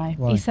see, Bri.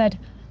 Why? He said,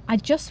 I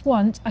just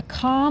want a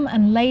calm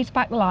and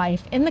laid-back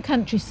life in the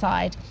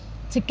countryside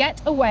to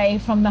get away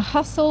from the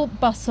hustle,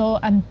 bustle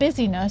and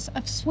busyness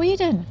of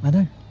Sweden. I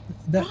know.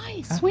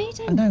 Right,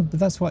 Sweden. I know, but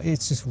that's why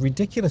it's just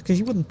ridiculous because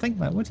you wouldn't think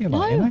that, would you? No.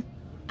 Like, you know?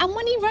 And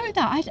when he wrote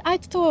that, I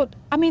thought,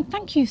 I mean,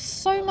 thank you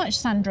so much,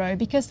 Sandro,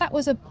 because that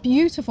was a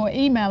beautiful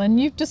email, and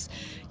you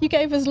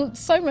gave us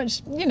so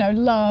much, you know,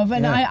 love.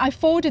 And I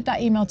forwarded that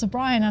email to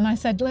Brian, and I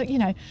said, look, you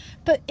know,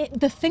 but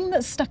the thing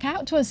that stuck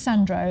out to us,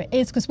 Sandro,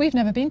 is because we've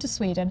never been to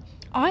Sweden.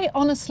 I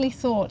honestly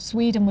thought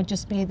Sweden would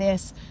just be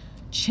this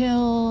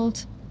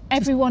chilled,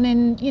 everyone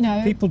in, you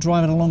know... People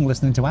driving along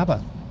listening to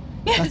ABBA.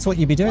 That's what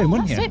you'd be doing,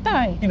 wouldn't that's you? it,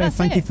 though. You know, That's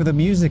thank you it. for the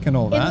music and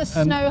all In that. the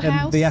snow and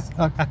house. the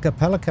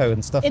acapellico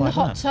and stuff In the like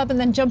hot that. tub and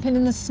then jumping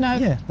in the snow.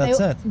 Yeah, that's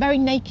they were it. Very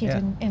naked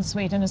Yeah. in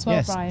Sweden as well,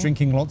 Yes, Brian.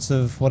 drinking lots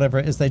of whatever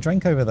it is they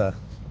drink over there.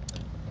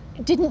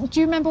 Do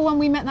you remember when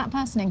we met that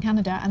person in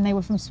Canada and they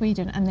were from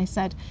Sweden and they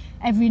said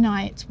every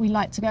night we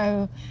like to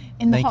go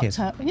in the Naked.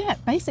 hot tub? Yeah,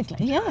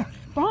 basically, yeah.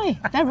 Bri,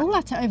 they're all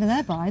at it over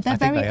there, Bri. They're I think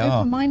very they are.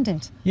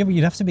 open-minded. Yeah, but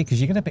you'd have to be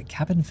because you get a bit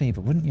cabin fever,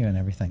 wouldn't you, and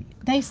everything.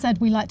 They said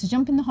we like to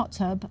jump in the hot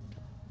tub.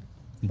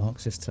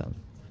 Mark's just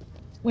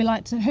We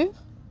like to who?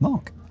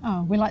 Mark.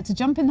 Oh, we like to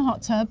jump in the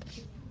hot tub,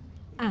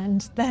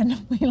 and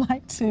then we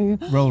like to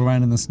Roll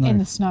around in the snow. in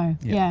the snow.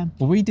 Yeah.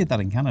 Well, we did that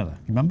in Canada.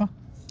 You remember?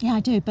 Yeah, I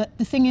do. But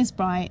the thing is,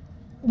 Bri,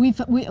 we've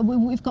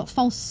got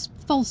false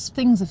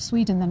things of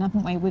Sweden, then,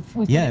 haven't we? We've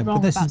got Yeah, it but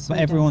wrong this about is what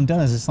Sweden. everyone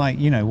does. It's like,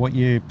 you know, what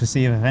you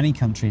perceive of any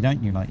country,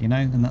 don't you? Like, you know,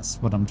 and that's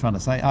what I'm trying to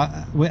say.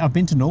 I've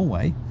been to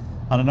Norway.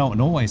 I don't know what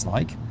Norway's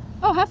like.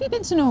 Oh, have you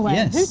been to Norway?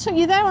 Yes. Who took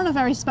you there on a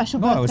very special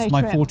Well, birthday it was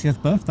my trip?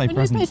 40th birthday And who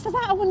present. paid for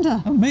that, I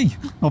wonder? Oh, me,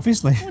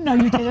 obviously. Oh, no,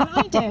 you didn't.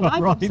 I did. I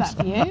booked Right. that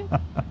for you.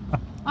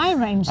 I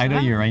arranged I know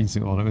that. you arranged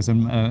it all. It was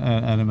an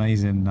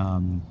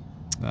amazing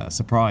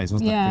surprise,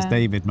 wasn't it? Yeah. Because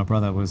David, my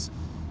brother,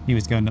 he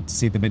was going up to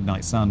see the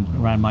midnight sun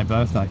around my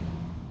birthday.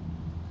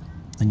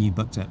 And you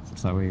booked it.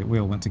 So we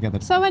all went together.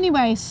 So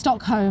anyway,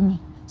 Stockholm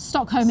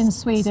in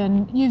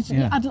Sweden.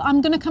 Yeah.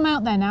 I'm going to come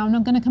out there now, and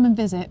I'm going to come and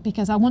visit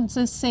because I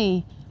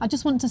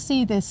just want to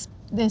see this.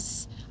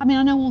 I mean,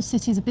 I know all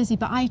cities are busy,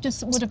 but I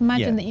just would have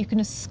imagined Yeah. that you can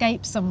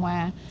escape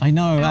somewhere. I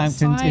know, out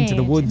into the outside,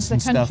 woods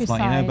into and the stuff,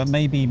 like, you know, but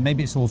countryside.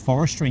 maybe it's all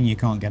forestry and you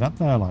can't get up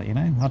there, like, you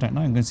know, I don't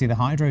know. I'm going to see the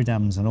hydro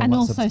dams and all And that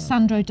also, sort of stuff.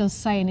 Sandro does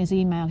say in his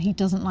email he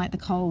doesn't like the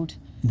cold.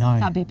 No,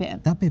 That'd be a bit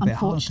hard,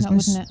 'cause unfortunate,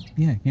 most- wouldn't it?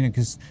 Yeah, you know,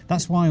 because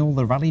that's why all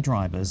the rally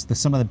drivers,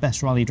 some of the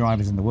best rally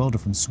drivers in the world are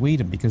from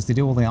Sweden because they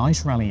do all the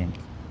ice rallying.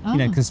 You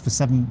know, Oh. because for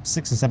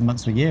 6 or 7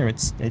 months of the year,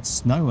 it's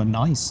snow and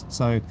ice.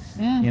 So,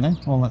 Yeah. you know,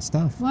 all that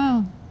stuff.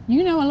 Well,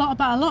 you know a lot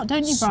about a lot,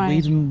 don't you,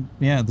 Brian? Sweden,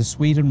 yeah, the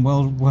Sweden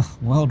World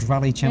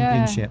Rally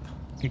Championship.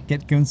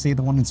 Go and see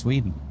the one in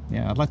Sweden.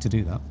 Yeah, I'd like to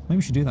do that. Maybe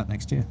we should do that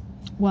next year.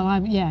 Well,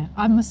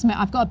 I must admit,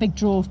 I've got a big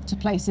draw to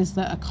places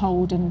that are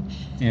cold and.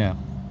 Yeah.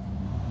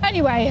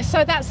 Anyway,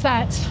 so that's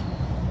that.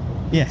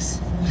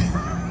 Yes.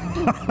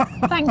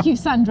 Thank you,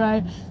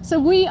 Sandro. So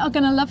we are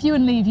going to love you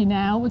and leave you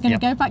now. We're going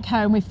to Yep. go back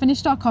home. We've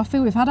finished our coffee,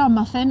 we've had our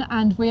muffin,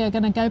 and we are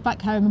going to go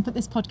back home and put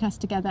this podcast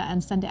together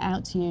and send it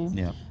out to you.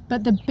 Yeah.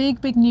 But the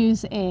big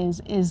news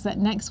is that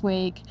next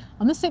week,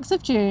 on the 6th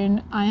of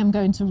June, I am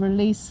going to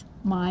release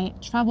my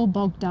Travel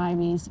Bog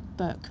Diaries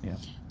book. Yeah.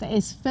 That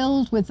is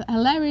filled with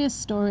hilarious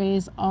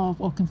stories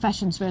or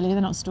confessions really,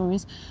 they're not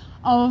stories,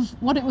 of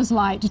what it was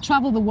like to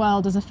travel the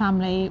world as a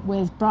family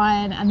with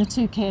Brian and the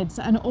 2 kids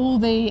and all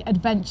the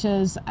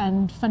adventures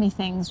and funny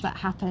things that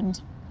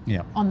happened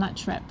Yeah. on that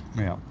trip.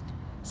 Yeah.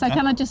 So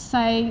can I just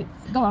say,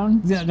 go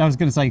on. Yeah, I was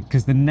going to say,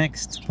 because the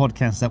next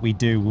podcast that we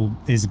do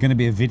is going to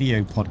be a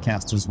video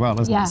podcast as well,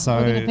 isn't Yeah, it? So,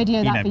 we're gonna video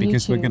you that know, for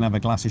because we're YouTube. going to have a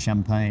glass of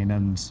champagne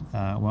and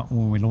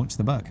when we launch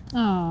the book.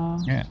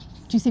 Oh. Yeah.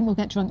 Do you think we'll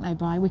get drunk though,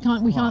 Brian? We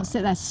can't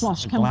sit there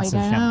slosh, a can we? glass Go,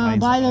 of oh, champagne's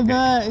buy the okay.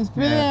 book, it's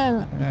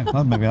brilliant. Yeah.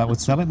 Well, maybe that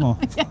would sell it more.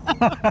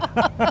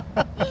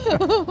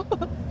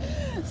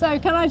 So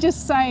can I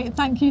just say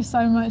thank you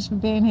so much for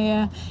being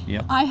here.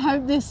 Yep. I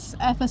hope this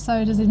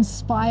episode has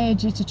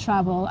inspired you to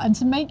travel and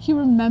to make you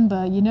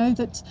remember, you know,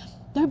 that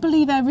don't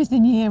believe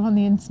everything you hear on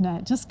the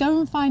internet. Just go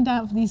and find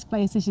out for these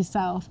places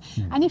yourself.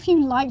 And if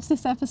you liked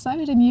this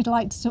episode and you'd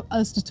like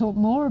us to talk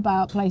more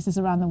about places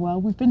around the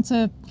world, we've been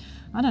to,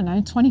 I don't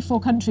know, 24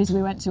 countries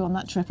we went to on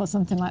that trip or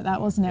something like that,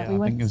 wasn't it? Yeah,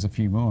 I think there was a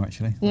few more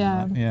actually.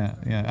 Yeah.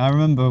 Yeah. I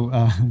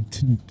remember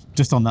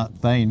just on that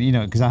vein, you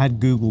know, because I had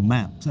Google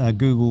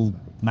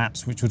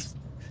Maps, which would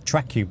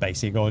track you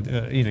basically, or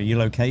you know, your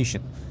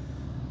location.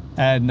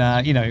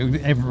 And you know,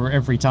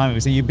 every time it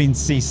was, you've been to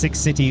see 6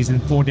 cities in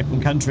 4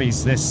 different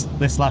countries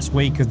this last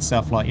week and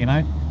stuff, like, you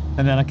know.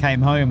 And then I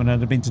came home and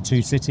I'd been to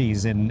 2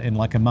 cities in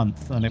like a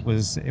month, and it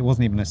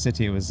wasn't even a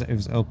city. It was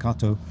El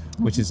Cato,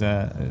 which is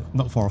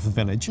not far off a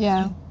village.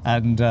 Yeah.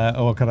 And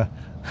Orkara,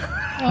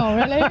 Oh,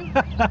 really?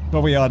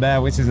 where we are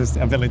now, which is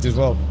a village as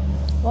well.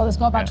 Well, there's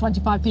got about Yeah.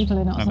 25 people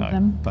in it or I know,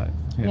 something. but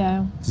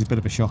Yeah. it's a bit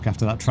of a shock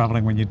after that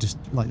traveling when you're just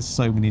like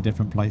so many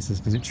different places,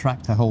 because it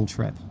tracked the whole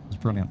trip. It was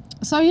brilliant.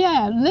 So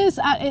yeah, Liz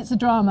at It's a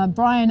Drama,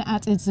 Brian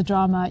at It's a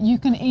Drama. You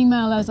can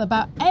email us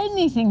about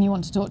anything you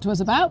want to talk to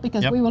us about,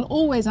 because Yep. we will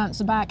always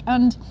answer back.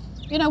 And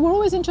you know, we're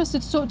always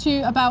interested to talk to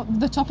you about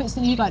the topics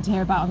that you'd like to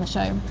hear about on the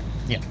show.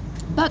 Yeah.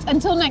 But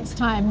until next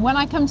time, when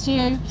I come to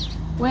you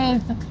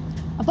with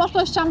a bottle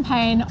of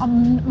champagne,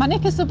 my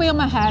knickers will be on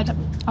my head,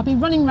 I'll be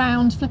running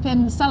round,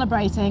 flipping,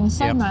 celebrating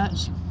so Yep.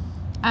 much,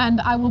 and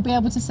I will be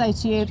able to say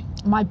to you,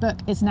 my book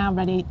is now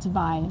ready to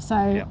buy. So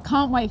Yep.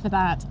 can't wait for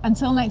that.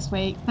 Until next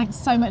week, thanks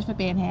so much for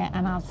being here,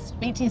 and I'll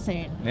speak to you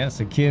soon. Yeah,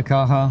 so kia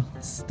kaha,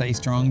 stay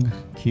strong,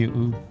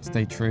 kiu,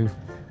 stay true,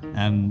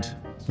 and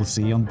we'll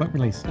see you on the book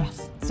release.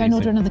 Yes. See Don't you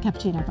order soon. another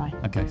cappuccino, bye.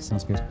 Okay,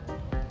 sounds good.